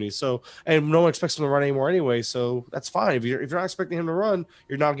opportunities. So, and no one expects him to run anymore anyway. So that's fine. If you're not expecting him to run,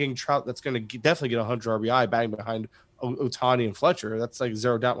 you're not getting Trout. That's going to definitely get 100 RBI batting behind Ohtani and Fletcher. That's like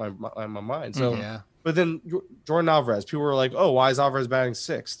zero doubt in my mind. So, but then Jordan Alvarez, people were like, oh, why is Alvarez batting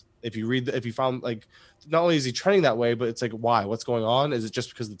 6th? If you found like, not only is he trending that way, but it's like, why? What's going on? Is it just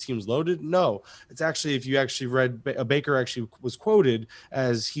because the team's loaded? No, it's actually, if you actually read, Baker actually was quoted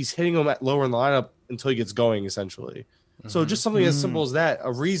as he's hitting him at lower in the lineup until he gets going, essentially. So just something as simple as that,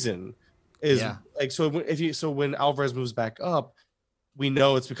 a reason is like, so when Alvarez moves back up, we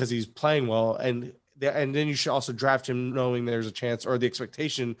know it's because he's playing well. And and then you should also draft him knowing there's a chance or the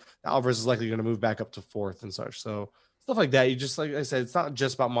expectation that Alvarez is likely going to move back up to 4th and such. So stuff like that. You just, like I said, it's not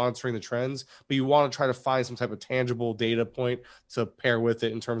just about monitoring the trends, but you want to try to find some type of tangible data point to pair with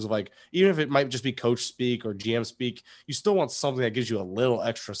it in terms of, like, even if it might just be coach speak or GM speak, you still want something that gives you a little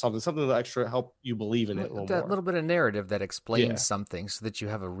extra something that extra help you believe in it a little that more. Little bit of narrative that explains something so that you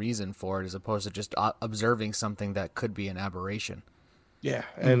have a reason for it, as opposed to just observing something that could be an aberration. Yeah,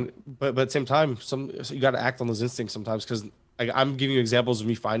 and but at the same time, so you got to act on those instincts sometimes, because I'm giving you examples of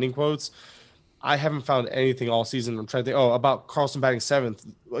me finding quotes. I haven't found anything all season. I'm trying to think. Oh, about Carlson batting 7th.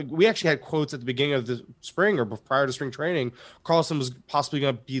 Like, we actually had quotes at the beginning of the spring or prior to spring training. Carlson was possibly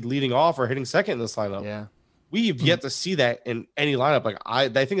going to be leading off or hitting second in this lineup. Yeah, we've yet to see that in any lineup. Like, I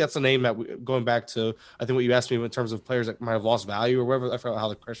think that's the name that going back to, I think what you asked me in terms of players that might have lost value or whatever. I forgot how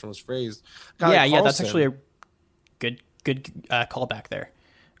the question was phrased. Yeah, that's actually a good callback there.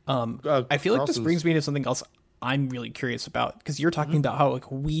 I feel like this brings me to something else I'm really curious about, because you're talking about how,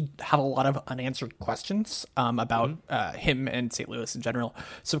 like, we had a lot of unanswered questions about him and St. Louis in general.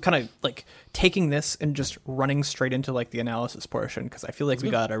 So kind of like taking this and just running straight into like the analysis portion, because I feel like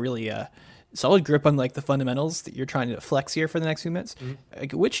we got a really solid grip on like the fundamentals that you're trying to flex here for the next few minutes.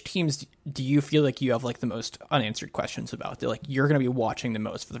 Like, which teams do you feel like you have like the most unanswered questions about? That, like, you're going to be watching the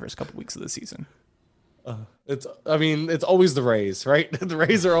most for the first couple weeks of the season? It's always the Rays, right? The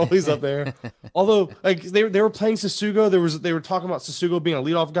Rays are always up there. Although, like, they were playing Sasugo. They were talking about Sasugo being a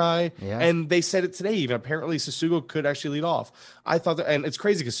leadoff guy, and they said it today. Even apparently, Sasugo could actually lead off. I thought that, and it's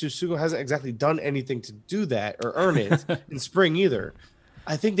crazy because Sasugo hasn't exactly done anything to do that or earn it in spring either.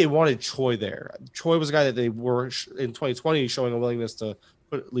 I think they wanted Choi there. Choi was a guy that they were in 2020 showing a willingness to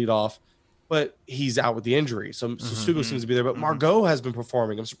lead off, but he's out with the injury. So Sasugo seems to be there, but Margot has been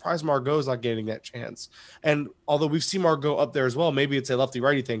performing. I'm surprised Margot is not getting that chance. And although we've seen Margot up there as well, maybe it's a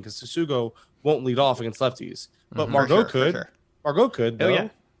lefty-righty thing because Sasugo won't lead off against lefties, but Margot could. Sure. Margot could, though. Oh, yeah.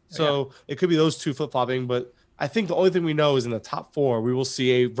 So it could be those two flip-flopping, but I think the only thing we know is in the top 4, we will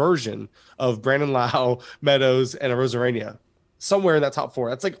see a version of Brandon Lau, Meadows, and Arozarena somewhere in that top 4.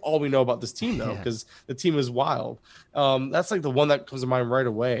 That's like all we know about this team, though, because the team is wild. That's like the one that comes to mind right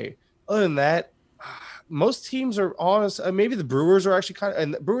away. Other than that, most teams are honest. Maybe the Brewers are actually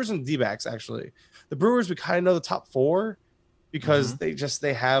and the Brewers and D-backs, actually. The Brewers, we kind of know the top 4 because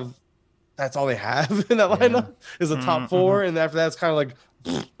they have, that's all they have in that lineup is the top 4. And after that, it's kind of like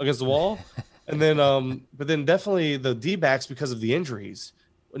against the wall. And then, but then definitely the D-backs because of the injuries.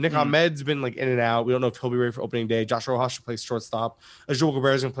 Nick Ahmed's been like in and out. We don't know if he'll be ready for opening day. Josh Rojas should play shortstop. Azul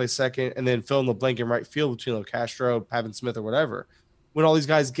Cabrera is going to play second, and then fill in the blank in right field between Castro, Pavin Smith, or whatever. When all these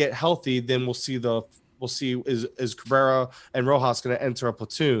guys get healthy, then we'll see is Cabrera and Rojas going to enter a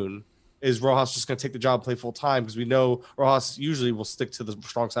platoon? Is Rojas just going to take the job and play full time? Because we know Rojas usually will stick to the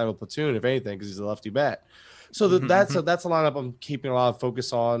strong side of a platoon, if anything, because he's a lefty bat. So that's a lineup I'm keeping a lot of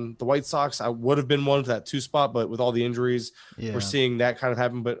focus on. The White Sox, I would have been one for that 2 spot, but with all the injuries, we're seeing that kind of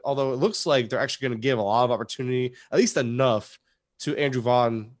happen. But although it looks like they're actually going to give a lot of opportunity, at least enough, to Andrew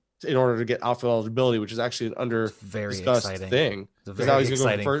Vaughn in order to get outfield eligibility, which is actually an under-discussed thing. Because now he's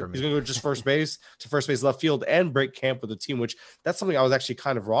going to go just first base to first base left field and break camp with the team, which that's something I was actually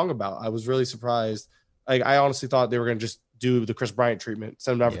kind of wrong about. I was really surprised. Like, I honestly thought they were going to just do the Chris Bryant treatment,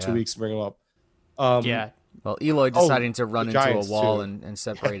 send him down for 2 weeks and bring him up. Well, Eloy deciding to run into a wall and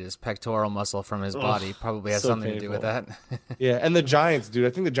separate his pectoral muscle from his body probably has something to do with that. And the Giants, dude.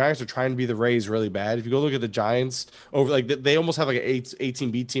 I think the Giants are trying to be the Rays really bad. If you go look at the Giants over, like, they almost have like an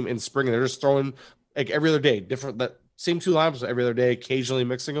 18B team in spring, and they're just throwing like every other day, different, that same 2 lineups every other day, occasionally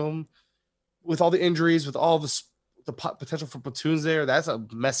mixing them. With all the injuries, with all the potential for platoons there, that's a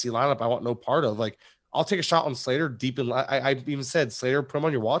messy lineup I want no part of. Like, I'll take a shot on Slater deep in. I even said, Slater, put him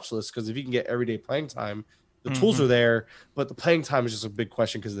on your watch list, because if you can get everyday playing time, the tools are there, but the playing time is just a big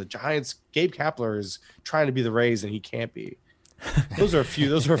question because the Giants, Gabe Kapler is trying to be the Rays and he can't be. Those are a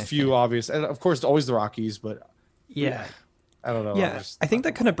few obvious. And of course, always the Rockies, but I don't know. I think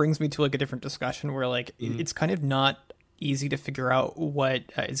that kind of brings me to like a different discussion where like it's kind of not easy to figure out what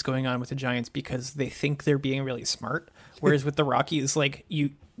is going on with the Giants because they think they're being really smart. Whereas with the Rockies, like, you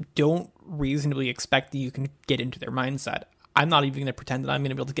don't reasonably expect that you can get into their mindset. I'm not even going to pretend that I'm going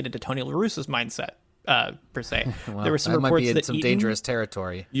to be able to get into Tony La Russa's mindset. Per se. Well, there were some that reports might be in that some dangerous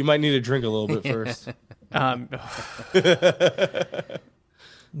territory. You might need to drink a little bit first.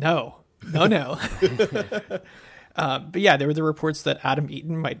 No. But yeah, there were the reports that Adam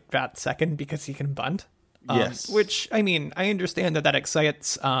Eaton might bat second because he can bunt. Yes. Which, I mean, I understand that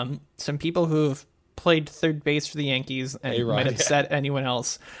excites some people who have played third base for the Yankees and might upset anyone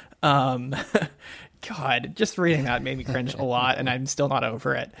else. God, just reading that made me cringe a lot, and I'm still not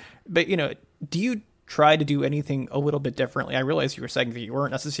over it. But, you know, do try to do anything a little bit differently? I realize you were saying that you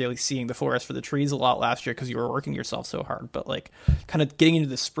weren't necessarily seeing the forest for the trees a lot last year because you were working yourself so hard, but like kind of getting into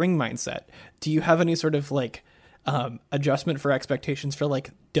the spring mindset. Do you have any sort of like adjustment for expectations for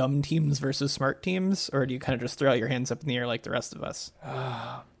like dumb teams versus smart teams, or do you kind of just throw out your hands up in the air like the rest of us?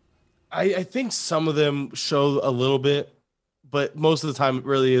 I think some of them show a little bit, but most of the time it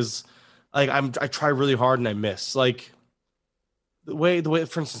really is like I try really hard and I miss. Like the way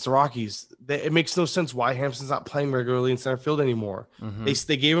for instance the Rockies, it makes no sense why Hampson's not playing regularly in center field anymore.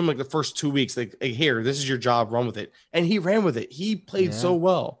 They gave him like the first 2 weeks, like, hey, here, this is your job, run with it, and he ran with it. He played so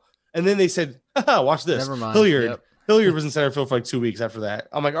well. And then they said, watch this. Never mind. Hilliard was in center field for like 2 weeks after that.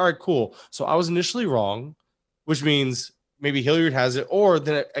 I'm like, all right, cool. So I was initially wrong, which means maybe Hilliard has it. Or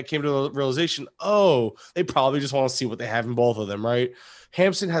then I came to the realization, they probably just want to see what they have in both of them, right?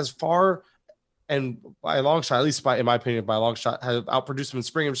 Hampson has far, and by a long shot, at least in my opinion, by a long shot, have outproduced him in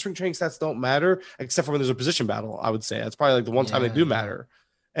spring. And spring training stats don't matter, except for when there's a position battle, I would say. That's probably like the one time they do matter.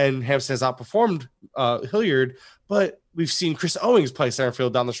 And Hampson has outperformed Hilliard, but we've seen Chris Owings play center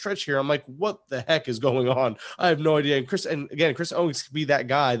field down the stretch here. I'm like, what the heck is going on? I have no idea. And Chris Owings could be that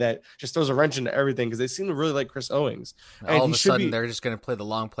guy that just throws a wrench into everything because they seem to really like Chris Owings. And all of a sudden, they're just going to play the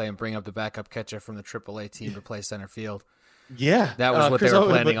long play and bring up the backup catcher from the AAA team to play center field. Yeah. That was what Chris they were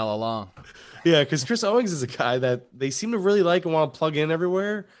planning all along. Yeah, because Chris Owings is a guy that they seem to really like and want to plug in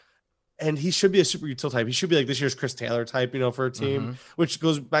everywhere. And he should be a super util type. He should be like this year's Chris Taylor type, for a team, which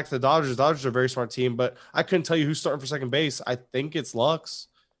goes back to the Dodgers. Dodgers are a very smart team, but I couldn't tell you who's starting for second base. I think it's Lux,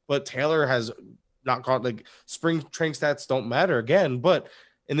 but Taylor has not gone. Like spring training stats don't matter again, but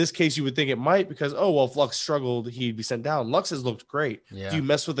in this case, you would think it might because, if Lux struggled, he'd be sent down. Lux has looked great. Yeah. Do you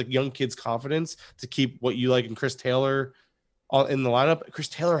mess with a young kid's confidence to keep what you like in Chris Taylor in the lineup? Chris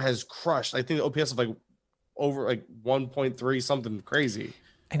Taylor has crushed. I think the OPS of like over like 1.3 something crazy.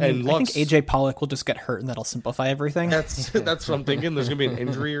 I think AJ Pollock will just get hurt and that'll simplify everything. That's what I'm thinking. There's gonna be an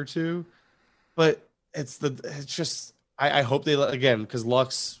injury or two, but I hope they again because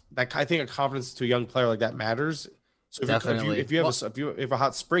Lux. I think a confidence to a young player like that matters. So if you have a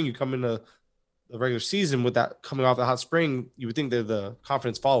hot spring, you come into the regular season with that coming off the hot spring, you would think that the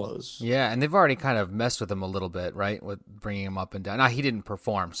confidence follows. Yeah, and they've already kind of messed with him a little bit, right, with bringing him up and down. Now he didn't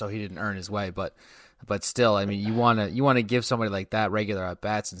perform, so he didn't earn his way, but still, I mean, you want to give somebody like that regular at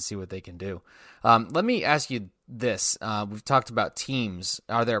bats and see what they can do. Let me ask you this: we've talked about teams.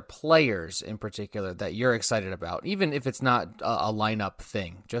 Are there players in particular that you're excited about, even if it's not a lineup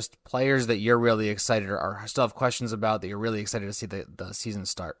thing? Just players that you're really excited or still have questions about that you're really excited to see the season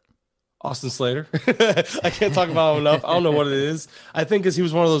start. Austin Slater. I can't talk about him enough. I don't know what it is. I think because he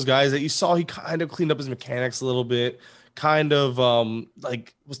was one of those guys that you saw he kind of cleaned up his mechanics a little bit. Kind of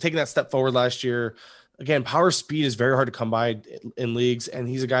was taking that step forward last year. Again, power speed is very hard to come by in leagues, and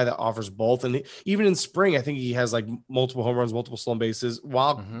he's a guy that offers both. And even in spring, I think he has like multiple home runs, multiple stolen bases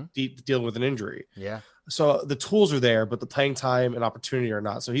while dealing with an injury. Yeah. So the tools are there, but the playing time and opportunity are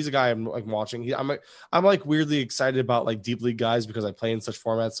not. So he's a guy I'm like watching. I'm like weirdly excited about like deep league guys because I play in such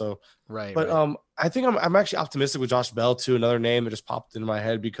formats. So right. I think I'm actually optimistic with Josh Bell too. Another name that just popped into my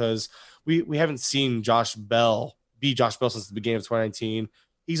head because we haven't seen Josh Bell be Josh Bell since the beginning of 2019.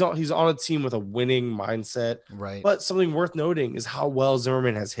 He's on a team with a winning mindset. Right. But something worth noting is how well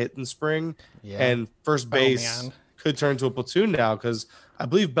Zimmerman has hit in spring. Yeah. And first base could turn to a platoon now because I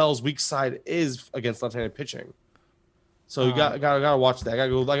believe Bell's weak side is against left-handed pitching. So you gotta watch that. I gotta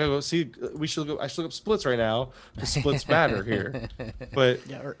go see. I should look up splits right now because splits matter here. But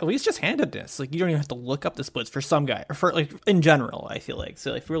yeah, or at least just handedness. Like you don't even have to look up the splits for some guy or for like in general. I feel like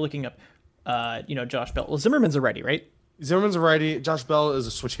so if we're looking up, Josh Bell. Well, Zimmerman's a righty, right? Zimmerman's a righty. Josh Bell is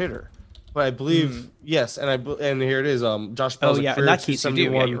a switch hitter, but I believe yes. And here it is. Josh Bell's a career in that case you do.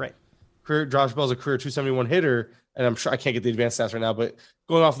 Yeah, you're right. Josh Bell's a career 271 hitter, and I'm sure I can't get the advanced stats right now, but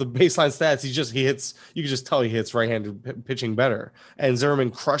going off the baseline stats, he hits. You can just tell he hits right-handed pitching better. And Zimmerman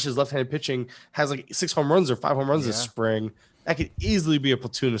crushes left-handed pitching. Has like 6 home runs or 5 home runs this spring. That could easily be a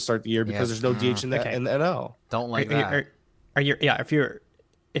platoon to start the year because there's no DH in the NL. Don't like that.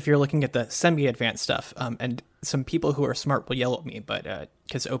 If you're looking at the semi-advanced stuff, and some people who are smart will yell at me, but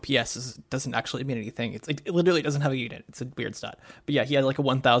because OPS doesn't actually mean anything. It's like it literally doesn't have a unit. It's a weird stat. But yeah, he had like a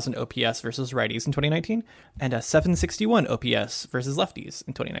 1,000 OPS versus righties in 2019, and a 761 OPS versus lefties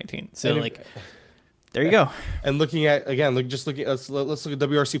in 2019. So there you go. And let's look at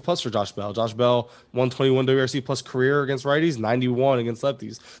WRC plus for Josh Bell. Josh Bell 121 WRC plus career against righties, 91 against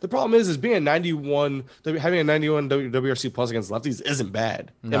lefties. The problem is having a 91 WRC plus against lefties isn't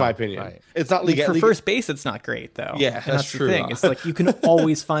bad in my opinion. Right. It's not league for first base. It's not great though. Yeah, that's true. The thing. It's like you can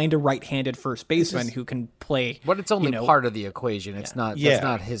always find a right-handed first baseman who can play. But it's only part of the equation. It's not. That's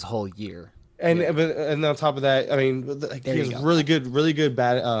not his whole year. And on top of that, I mean, like, he has really good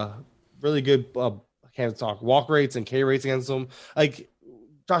I can't talk walk rates and K rates against them. Like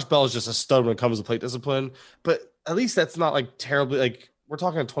Josh Bell is just a stud when it comes to plate discipline, but at least that's not like terribly like we're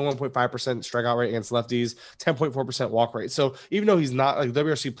talking a 21.5% strikeout rate against lefties, 10.4% walk rate. So even though he's not like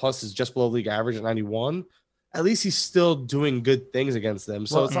WRC plus is just below league average at 91, at least he's still doing good things against them.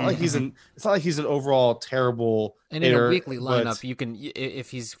 So it's not like he's an overall terrible. And in a weekly lineup, you can, if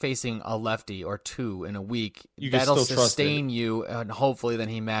he's facing a lefty or two in a week, that'll sustain you, and hopefully then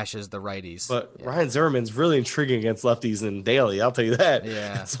he mashes the righties. But Ryan Zimmerman's really intriguing against lefties in daily. I'll tell you that.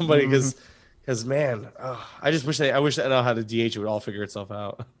 Yeah, somebody because man, I wish that NL had a DH. It would all figure itself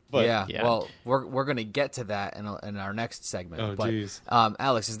out. But yeah. Well, we're gonna get to that in our next segment. Oh, jeez.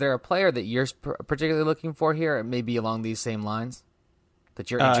 Alex, is there a player that you're particularly looking for here, maybe along these same lines, that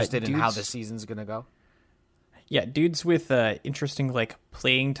you're interested in how the season's gonna go? Yeah, dudes with interesting like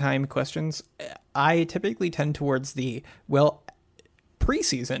playing time questions. I typically tend towards the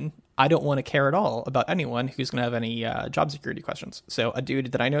preseason. I don't want to care at all about anyone who's going to have any job security questions. So a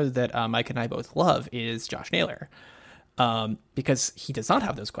dude that I know that Mike and I both love is Josh Naylor. Because he does not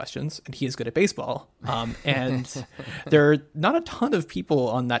have those questions and he is good at baseball. And there are not a ton of people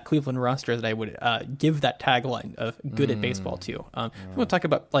on that Cleveland roster that I would give that tagline of good at baseball to. If you want to talk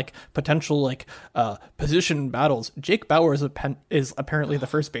about like potential like position battles, Jake Bauer is apparently the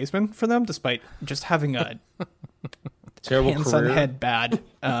first baseman for them, despite just having a terrible hands career. on head bad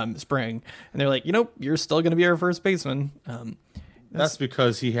spring. And they're like, you're still going to be our first baseman. That's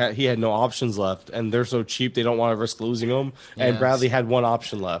because he had no options left, and they're so cheap they don't want to risk losing them. And Bradley had one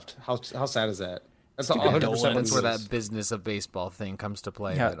option left. How sad is that? That's 100%. That's where that business of baseball thing comes to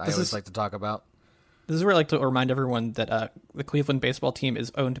play. That I always like to talk about. This is where I like to remind everyone that the Cleveland baseball team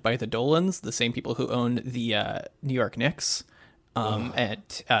is owned by the Dolans, the same people who own the New York Knicks.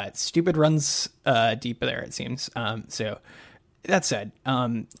 And stupid runs deep there, it seems. So that said,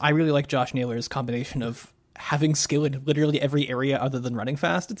 I really like Josh Naylor's combination of having skill in literally every area other than running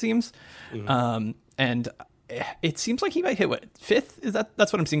fast, it seems. And it seems like he might hit fifth?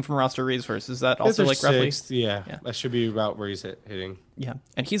 That's what I'm seeing from roster reads. Is that also like roughly? Sixth, yeah. That should be about where he's hitting. Yeah.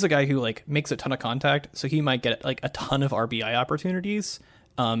 And he's a guy who like makes a ton of contact, so he might get like a ton of RBI opportunities.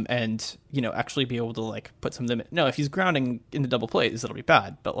 And actually be able to like put some limit. No, if he's grounding into double plays, it'll be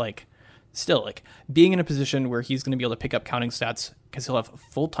bad. But like still, like being in a position where he's going to be able to pick up counting stats because he'll have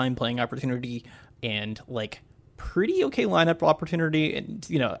full-time playing opportunity and like pretty okay lineup opportunity and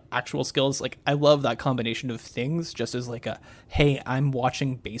actual skills. Like I love that combination of things, just as like a hey, I'm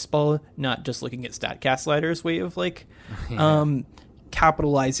watching baseball, not just looking at StatCast sliders way of like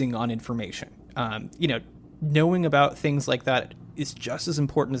capitalizing on information. Knowing about things like that is just as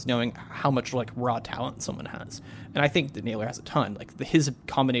important as knowing how much like raw talent someone has. And I think that Naylor has a ton. Like his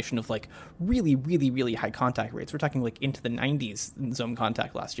combination of like really, really, really high contact rates. We're talking like into the 90s in zone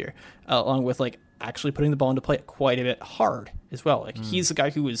contact last year, along with like actually putting the ball into play quite a bit hard as well. Like he's a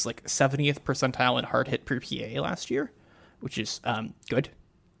guy who was like 70th percentile in hard hit per PA last year, which is good.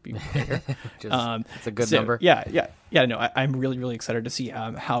 It's a good number. No, I'm really, really excited to see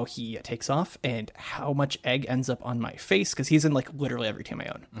how he takes off and how much egg ends up on my face, because he's in like literally every team I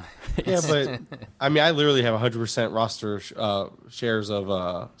own. But I mean, I literally have 100% roster shares of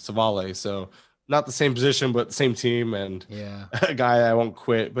Savale, so not the same position but the same team, and a guy I won't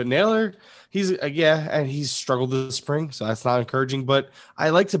quit. But Naylor, and he's struggled this spring, so that's not encouraging. But I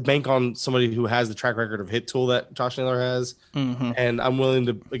like to bank on somebody who has the track record of hit tool that Josh Naylor has, and I'm willing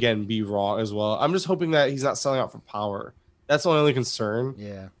to again be raw as well. I'm just hoping that he's not selling out for power. That's my only concern.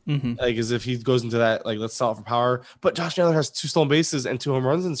 Like is if he goes into that like let's sell out for power. But Josh Naylor has 2 stolen bases and 2 home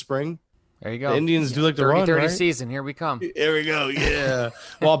runs in spring. There you go. The Indians do like to run, 30 right? season. Here we come. Here we go. Yeah.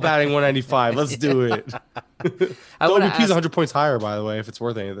 While batting 195. Let's do it. OBP's 100 points higher, by the way, if it's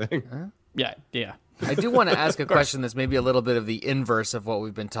worth anything. Yeah. I do want to ask a question that's maybe a little bit of the inverse of what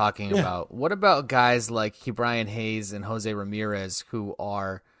we've been talking about. What about guys like Brian Hayes and Jose Ramirez, who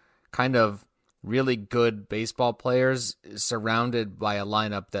are kind of really good baseball players surrounded by a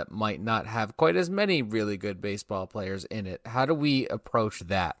lineup that might not have quite as many really good baseball players in it? How do we approach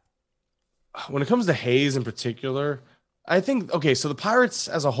that? When it comes to Hayes in particular, I think, so the Pirates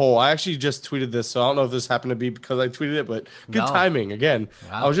as a whole, I actually just tweeted this, so I don't know if this happened to be because I tweeted it, but good timing again.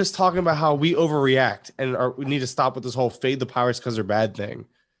 Wow. I was just talking about how we overreact and we need to stop with this whole fade the Pirates because they're bad thing.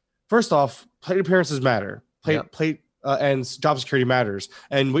 First off, plate appearances matter. Plate and job security matters.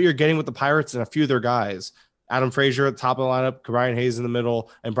 And what you're getting with the Pirates and a few of their guys, Adam Frazier at the top of the lineup, Brian Hayes in the middle,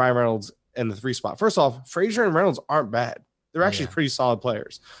 and Brian Reynolds in the 3 spot. First off, Frazier and Reynolds aren't bad. They're actually pretty solid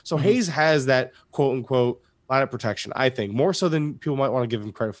players. So Hayes has that quote unquote lineup protection, I think, more so than people might want to give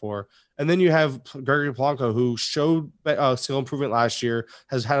him credit for. And then you have Gregory Polanco, who showed skill improvement last year,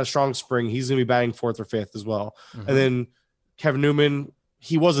 has had a strong spring. He's going to be batting 4th or 5th as well. Mm-hmm. And then Kevin Newman,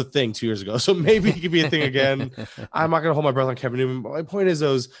 he was a thing 2 years ago, so maybe he could be a thing again. I'm not going to hold my breath on Kevin Newman, but my point is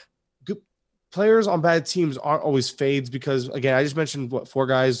those good players on bad teams aren't always fades because, again, I just mentioned 4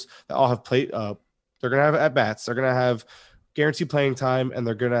 guys that all have played. They're going to have at-bats. They're going to have guaranteed playing time, and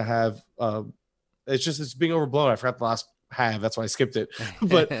they're going to have it's being overblown. I forgot the last half. That's why I skipped it.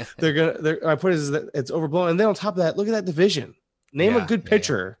 But my point is that it's overblown. And then on top of that, look at that division. Name a good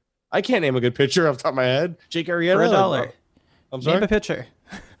pitcher. Yeah. I can't name a good pitcher off the top of my head. Jake Arrieta. For $1. I'm sorry? Name a pitcher.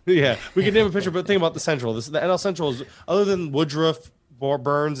 Yeah, we can name a pitcher, but think about the Central. The NL Central is, other than Woodruff,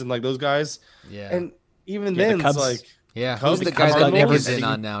 Burns, and like those guys. Yeah. And even then, the Cubs, it's like, who's the guy that Nick is in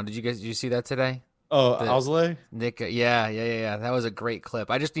on now? Did you see that today? Oh, Alzolay? Nick, yeah. That was a great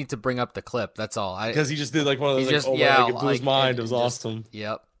clip. I just need to bring up the clip. That's all. Because he just did like one of those, it blew his mind. It was awesome.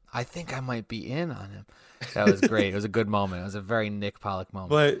 Yep. I think I might be in on him. That was great. It was a good moment. It was a very Nick Pollock moment.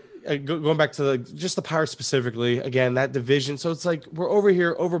 But going back to just the Pirates specifically, again, that division. So it's like we're over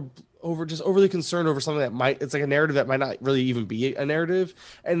here, just overly concerned over something that it's like a narrative that might not really even be a narrative.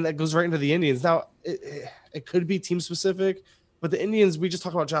 And that goes right into the Indians. Now, it could be team specific. But the Indians, we just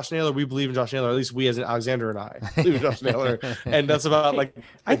talk about Josh Naylor. We believe in Josh Naylor. At least we, as in Alexander and I, believe in Josh Naylor. And that's about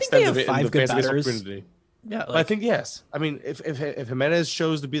I think they have 5 good batters. Yeah, I think yes. I mean, if Jimenez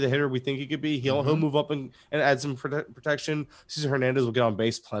shows to be the hitter we think he could be, he'll move up and add some protection. Cesar Hernandez will get on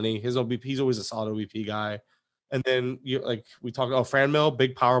base plenty. He's always a solid OVP guy. And then we talked about Fran Mill,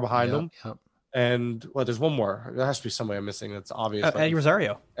 big power behind him. Yep. And there's one more. There has to be somebody I'm missing. That's obvious. Eddie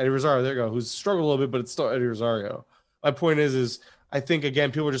Rosario. There you go. Who's struggled a little bit, but it's still Eddie Rosario. My point is I think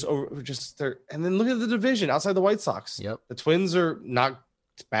again people are just there. And then look at the division outside the White Sox. Yep. The Twins are not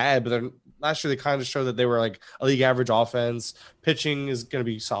bad, but last year they kind of showed that they were like a league average offense. Pitching is going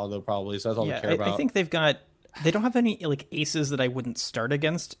to be solid though, probably. So that's all we care about. I think they don't have any like aces that I wouldn't start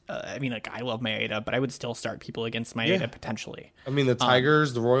against. I mean, like I love Maeda, but I would still start people against Maeda potentially. I mean, the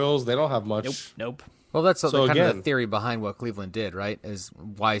Tigers, the Royals, they don't have much. Nope. Well, that's kind of the theory behind what Cleveland did, right? Is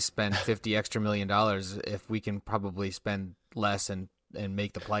why spend $50 extra million if we can probably spend less and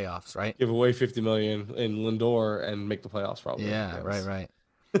make the playoffs, right? Give away $50 million in Lindor and make the playoffs, probably. Yeah, yes. Right.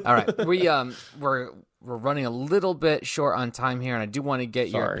 All right, we're running a little bit short on time here, and I do want to get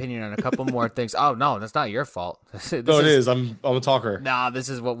your opinion on a couple more things. Oh no, that's not your fault. It is. I'm a talker. Nah, this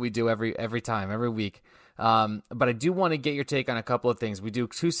is what we do every time, every week. But I do want to get your take on a couple of things. We do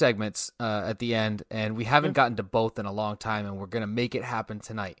 2 segments at the end, and we haven't gotten to both in a long time, and we're going to make it happen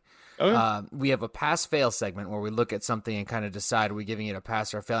tonight. Okay. We have a pass-fail segment where we look at something and kind of decide are we giving it a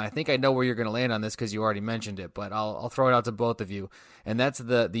pass or a fail. And I think I know where you're going to land on this because you already mentioned it, but I'll throw it out to both of you. And that's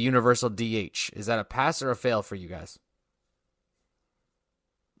the universal DH. Is that a pass or a fail for you guys?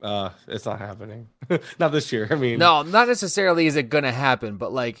 It's not happening. Not this year. I mean, no, not necessarily is it going to happen,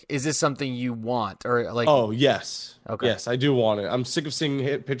 but like, is this something you want or like? Oh, yes. Okay. Yes, I do want it. I'm sick of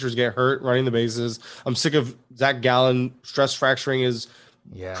seeing pitchers get hurt running the bases. I'm sick of Zach Gallen stress fracturing his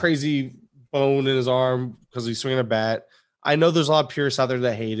crazy bone in his arm because he's swinging a bat. I know there's a lot of purists out there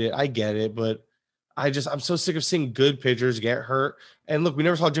that hate it. I get it, but I'm so sick of seeing good pitchers get hurt. And look, we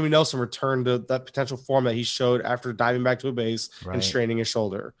never saw Jimmy Nelson return to that potential form that he showed after diving back to a base and straining his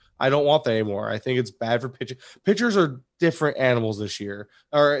shoulder. I don't want that anymore. I think it's bad for pitching. Pitchers are different animals this year,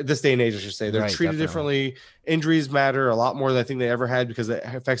 or this day and age, I should say. They're treated differently. Injuries matter a lot more than I think they ever had because it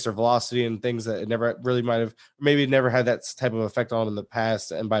affects their velocity and things that it never really might have, maybe never had that type of effect on them in the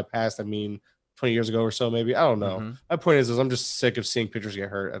past. And by past, I mean 20 years ago or so, maybe. I don't know. Mm-hmm. My point is I'm just sick of seeing pitchers get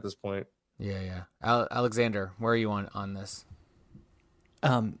hurt at this point. Yeah. Alexander, where are you on this?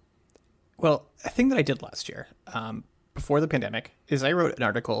 Well, a thing that I did last year, before the pandemic, is I wrote an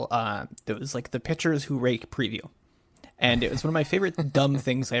article that was like the pitchers who rake preview. And it was one of my favorite dumb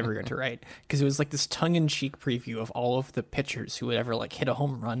things I ever got to write because it was like this tongue-in-cheek preview of all of the pitchers who would ever like hit a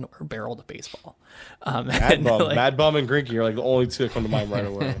home run or barrel the baseball. Mad Bum and Greinke are like the only two that come to mind right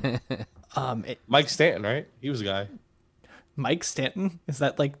away. Mike Stanton, right? He was a guy. Mike Stanton? Is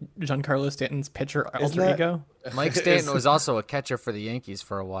that like Giancarlo Stanton's pitcher alter ego? Mike Stanton was also a catcher for the Yankees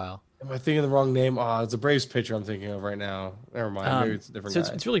for a while. Am I thinking the wrong name? Oh, it's a Braves pitcher I'm thinking of right now. Never mind. Maybe it's a different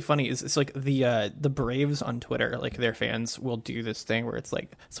guy. It's really funny. It's like the Braves on Twitter, like their fans will do this thing where it's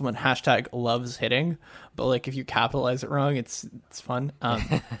like someone #loves hitting, but like if you capitalize it wrong, it's fun.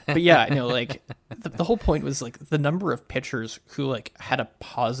 But yeah, like the whole point was like the number of pitchers who like had a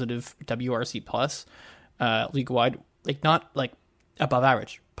positive WRC plus league wide, like not like above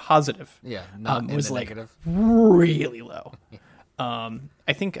average, positive. Yeah, not was like negative. Really low.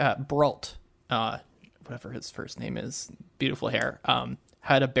 I think Brault, whatever his first name is, beautiful hair,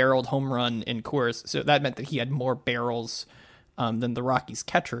 had a barreled home run in Coors, so that meant that he had more barrels than the Rockies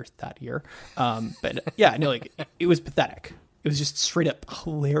catcher that year. But yeah, no, like it was pathetic. It was just straight up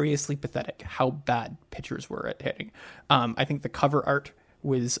hilariously pathetic how bad pitchers were at hitting. I think the cover art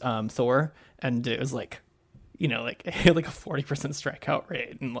was Thor, and it was like, you know, like it had like a 40% strikeout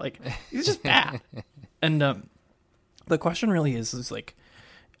rate, and like it was just bad. And the question really is like,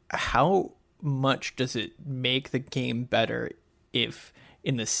 how much does it make the game better if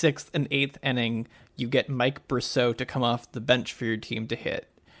in the 6th and 8th inning you get Mike Brosseau to come off the bench for your team to hit?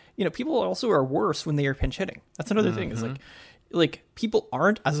 You know, people also are worse when they are pinch hitting. That's another thing, is like people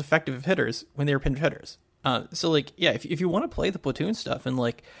aren't as effective hitters when they're pinch hitters. So like, yeah, if you want to play the platoon stuff and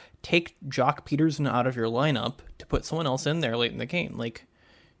like take Jock Peterson out of your lineup to put someone else in there late in the game, like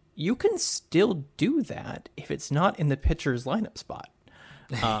you can still do that if it's not in the pitcher's lineup spot.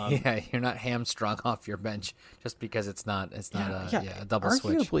 Yeah, you're not hamstrung off your bench just because it's not a double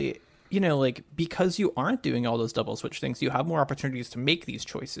switch. Arguably, you know, like because you aren't doing all those double switch things, you have more opportunities to make these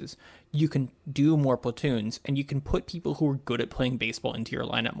choices. You can do more platoons, and you can put people who are good at playing baseball into your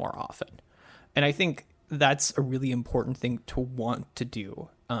lineup more often. And I think that's a really important thing to want to do,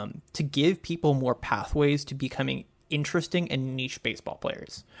 to give people more pathways to becoming interesting and niche baseball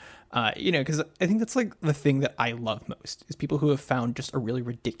players. You know, because I think that's like the thing that I love most is people who have found just a really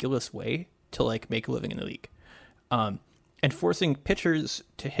ridiculous way to like make a living in the league. And forcing pitchers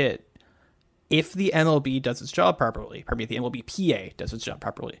to hit, if the MLB does its job properly, the MLB PA does its job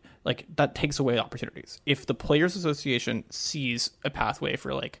properly, like that takes away opportunities. If the Players Association sees a pathway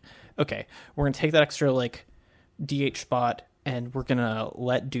for like, okay, we're going to take that extra like DH spot and we're going to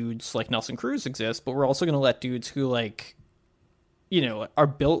let dudes like Nelson Cruz exist, but we're also going to let dudes who like, you know, are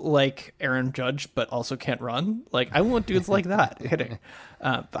built like Aaron Judge, but also can't run. Like, I want dudes like that hitting.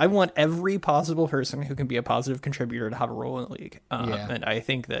 I want every possible person who can be a positive contributor to have a role in the league. And I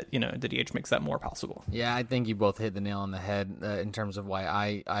think that, you know, the DH makes that more possible. Yeah, I think you both hit the nail on the head in terms of why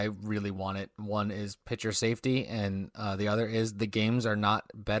I really want it. One is pitcher safety, and the other is the games are not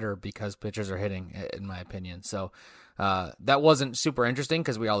better because pitchers are hitting, in my opinion. So that wasn't super interesting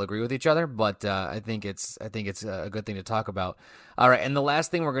because we all agree with each other, but I think it's a good thing to talk about. All right, and the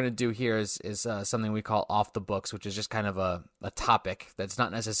last thing we're going to do here is something we call off the books, which is just kind of a topic that's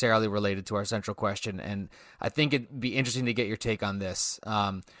not necessarily related to our central question, and I think it'd be interesting to get your take on this.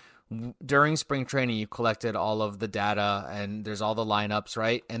 During spring training, you collected all of the data, and there's all the lineups,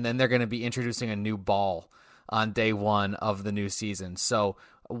 right? And then they're going to be introducing a new ball on day one of the new season. So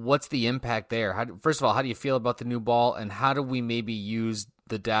what's the impact there? First of all, how do you feel about the new ball, and how do we maybe use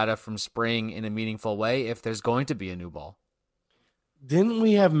the data from spring in a meaningful way if there's going to be a new ball? Didn't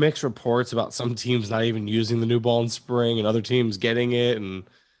we have mixed reports about some teams not even using the new ball in spring and other teams getting it? And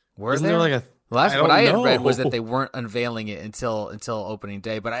wasn't there like what I had read was that they weren't unveiling it until opening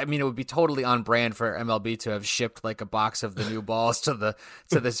day. But I mean, it would be totally on brand for MLB to have shipped like a box of the new balls to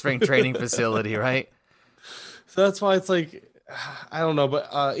the spring training facility, right? So that's why it's like, I don't know,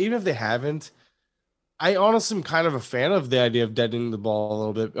 but even if they haven't, I honestly am kind of a fan of the idea of deadening the ball a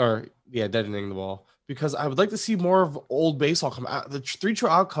little bit, deadening the ball, because I would like to see more of old baseball come out. The 3 true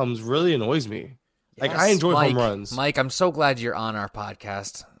outcomes really annoys me. Like, I enjoy home runs. Mike, I'm so glad you're on our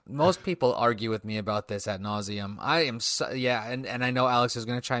podcast. Most people argue with me about this ad nauseum. I am and I know Alex is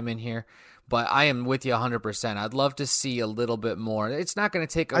going to chime in here, but I am with you 100%. I'd love to see a little bit more. It's not going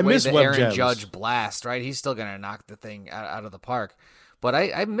to take away the Aaron Judge blast, right? He's still going to knock the thing out of the park. But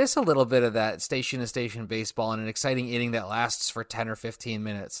I miss a little bit of that station-to-station baseball and an exciting inning that lasts for 10 or 15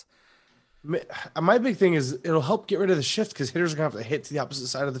 minutes. My big thing is it'll help get rid of the shift because hitters are going to have to hit to the opposite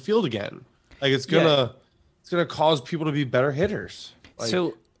side of the field again. Like, it's gonna cause people to be better hitters. Like,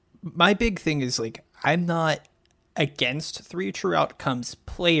 so my big thing is, like, I'm not against 3 true outcomes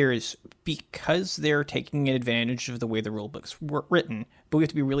players because they're taking advantage of the way the rule books were written, but we have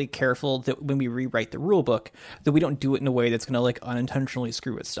to be really careful that when we rewrite the rule book that we don't do it in a way that's going to like unintentionally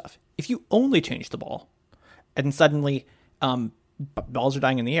screw with stuff. If you only change the ball and suddenly balls are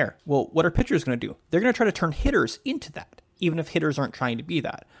dying in the air, well, what are pitchers going to do? They're going to try to turn hitters into that, even if hitters aren't trying to be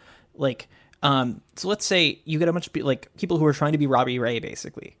that. Like, so let's say you get a bunch of people who are trying to be Robbie Ray,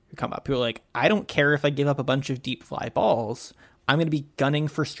 basically, who come up, who are like, I don't care if I give up a bunch of deep fly balls. I'm going to be gunning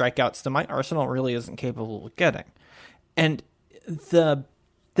for strikeouts that my arsenal really isn't capable of getting. And the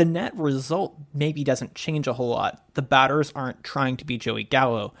net result maybe doesn't change a whole lot. The batters aren't trying to be Joey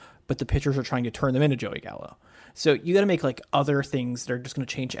Gallo, but the pitchers are trying to turn them into Joey Gallo. So you got to make like other things that are just going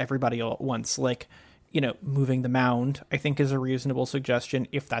to change everybody all at once. Like, you know, moving the mound, I think, is a reasonable suggestion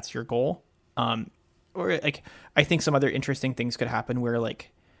if that's your goal. Or like, I think some other interesting things could happen where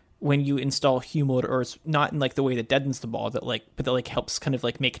like when you install hue mode, or it's not in like the way that deadens the ball, but that like helps kind of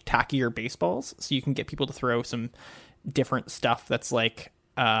like make tackier baseballs, so you can get people to throw some different stuff that's like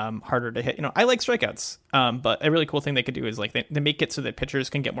harder to hit. I like strikeouts, but a really cool thing they could do is like they make it so that pitchers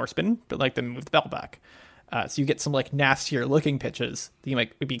can get more spin, but like they move the ball back. So you get some like nastier looking pitches that you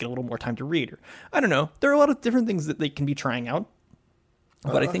might maybe get a little more time to read. Or I don't know. There are a lot of different things that they can be trying out.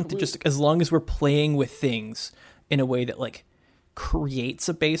 But I think that just as long as we're playing with things in a way that like creates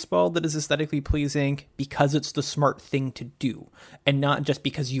a baseball that is aesthetically pleasing because it's the smart thing to do, and not just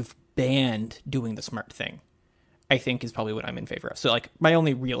because you've banned doing the smart thing, I think is probably what I'm in favor of. So like my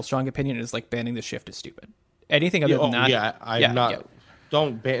only real strong opinion is like banning the shift is stupid. Anything other than that,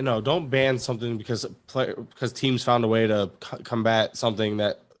 don't ban something because teams found a way to combat something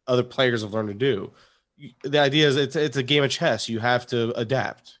that other players have learned to do. The idea is it's a game of chess. You have to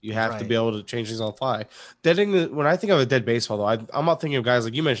adapt. You have to be able to change things on the fly. When I think of a dead baseball, though, I'm not thinking of guys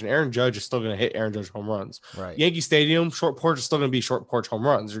like you mentioned. Aaron Judge is still going to hit Aaron Judge home runs. Right. Yankee Stadium short porch is still going to be short porch home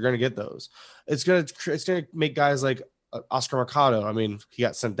runs. You're going to get those. It's going to make guys like Oscar Mercado. I mean, he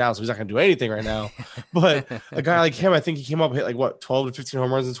got sent down, so he's not going to do anything right now. But a guy like him, I think he came up and hit like 12 to 15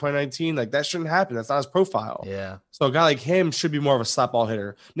 home runs in 2019. Like that shouldn't happen. That's not his profile. Yeah. So a guy like him should be more of a slap ball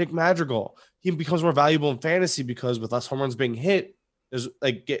hitter. Nick Madrigal, he becomes more valuable in fantasy because with less home runs being hit, there's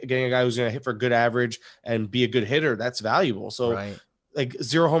like getting a guy who's going to hit for a good average and be a good hitter. That's valuable. So like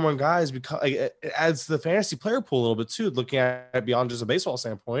 0 home run guys, because it adds to the fantasy player pool a little bit too. Looking at it beyond just a baseball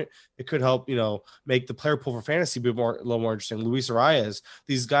standpoint, it could help, make the player pool for fantasy be a little more interesting. Luis Arias,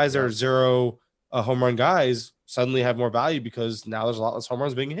 these guys that are 0 home run guys suddenly have more value because now there's a lot less home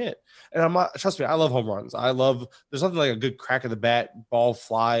runs being hit. And trust me, I love home runs. There's nothing like a good crack of the bat, ball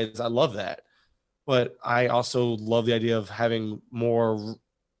flies. I love that. But I also love the idea of having more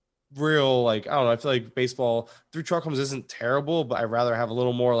real, like, I don't know, I feel like baseball through truck homes isn't terrible, but I'd rather have a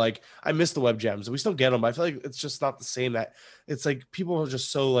little more, like, I miss the web gems. We still get them, but I feel like it's just not the same. That it's like people are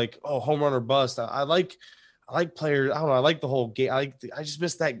just so like, oh, home run or bust. I like players. I don't know. I like the whole game. I just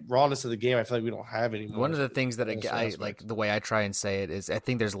miss that rawness of the game. I feel like we don't have anymore. One of the things that I like, the way I try and say it is, I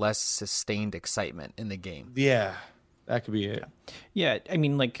think there's less sustained excitement in the game. Yeah, that could be it. Yeah, I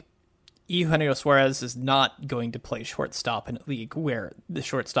mean, like, Eugenio Suarez is not going to play shortstop in a league where the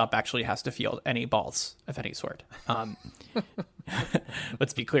shortstop actually has to field any balls of any sort.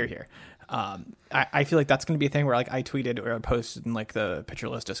 Let's be clear here. I feel like that's going to be a thing where, like, I tweeted or I posted in like the Pitcher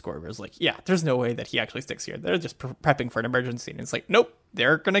List Discord where it was like, yeah, there's no way that he actually sticks here. They're just prepping for an emergency, and it's like, nope,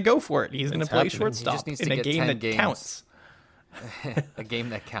 they're going to go for it. He's going to play shortstop in a game that counts. A game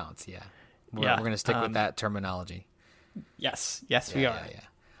that counts. Yeah, we're going to stick with that terminology. Yes, we are. Yeah.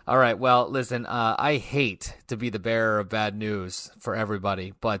 All right. Well, listen, I hate to be the bearer of bad news for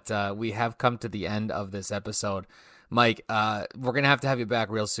everybody, but we have come to the end of this episode. Mike, we're going to have you back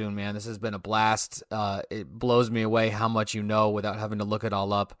real soon, man. This has been a blast. It blows me away how much you know without having to look it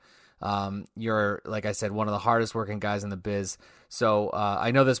all up. You're, like I said, one of the hardest working guys in the biz. So I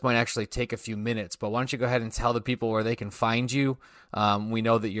know this might actually take a few minutes, but why don't you go ahead and tell the people where they can find you? We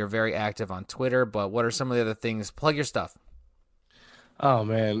know that you're very active on Twitter, but what are some of the other things? Plug your stuff. Oh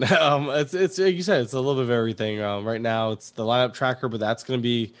man, it's like you said, it's a little bit of everything. Right now, it's the lineup tracker, but that's going to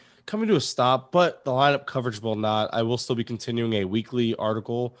be coming to a stop. But the lineup coverage will not. I will still be continuing a weekly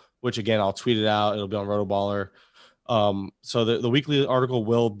article, which again I'll tweet it out. It'll be on Rotoballer. So the weekly article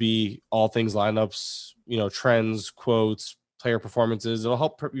will be all things lineups, trends, quotes, player performances. It'll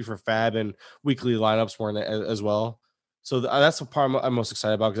help prep you for Fab and weekly lineups more as well. So that's the part I'm most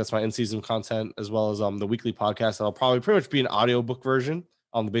excited about, because that's my in-season content, as well as the weekly podcast. That'll probably pretty much be an audiobook version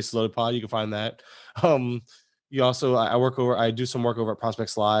on the Bases Loaded Pod. You can find that. You also, I do some work over at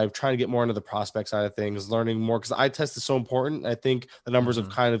Prospects Live, trying to get more into the prospect side of things, learning more, because the eye test is so important. I think the numbers have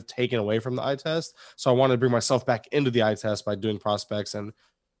kind of taken away from the eye test. So I wanted to bring myself back into the eye test by doing prospects, and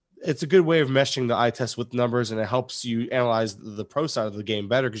it's a good way of meshing the eye test with numbers, and it helps you analyze the pro side of the game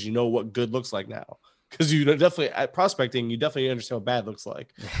better, because you know what good looks like now. Because you definitely, at prospecting, you definitely understand what bad looks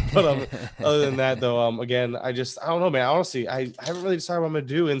like. But other than that, though, again, I don't know, man. Honestly, I haven't really decided what I'm going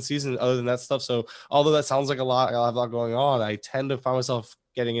to do in season other than that stuff. So although that sounds like a lot, I have a lot going on, I tend to find myself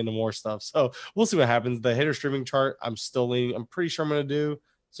getting into more stuff. So we'll see what happens. The hitter streaming chart, I'm pretty sure I'm going to do.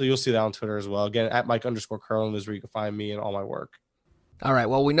 So you'll see that on Twitter as well. Again, at Mike_Curlin is where you can find me and all my work. All right.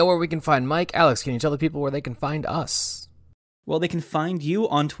 Well, we know where we can find Mike. Alex, can you tell the people where they can find us? Well, they can find you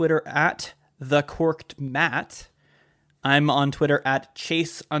on Twitter at @TheCorkedMatt. I'm on Twitter at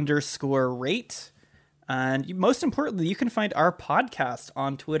Chase_Rate. And most importantly, you can find our podcast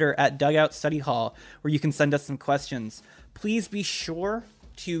on Twitter at Dugout Study Hall, where you can send us some questions. Please be sure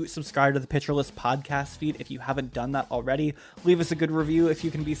to subscribe to the Pitcher List podcast feed if you haven't done that already. Leave us a good review if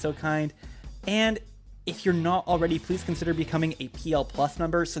you can be so kind. And if you're not already, please consider becoming a PL Plus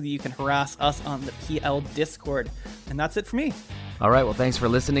member so that you can harass us on the PL Discord. And that's it for me. All right, well, thanks for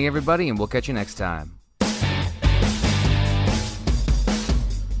listening, everybody, and we'll catch you next time.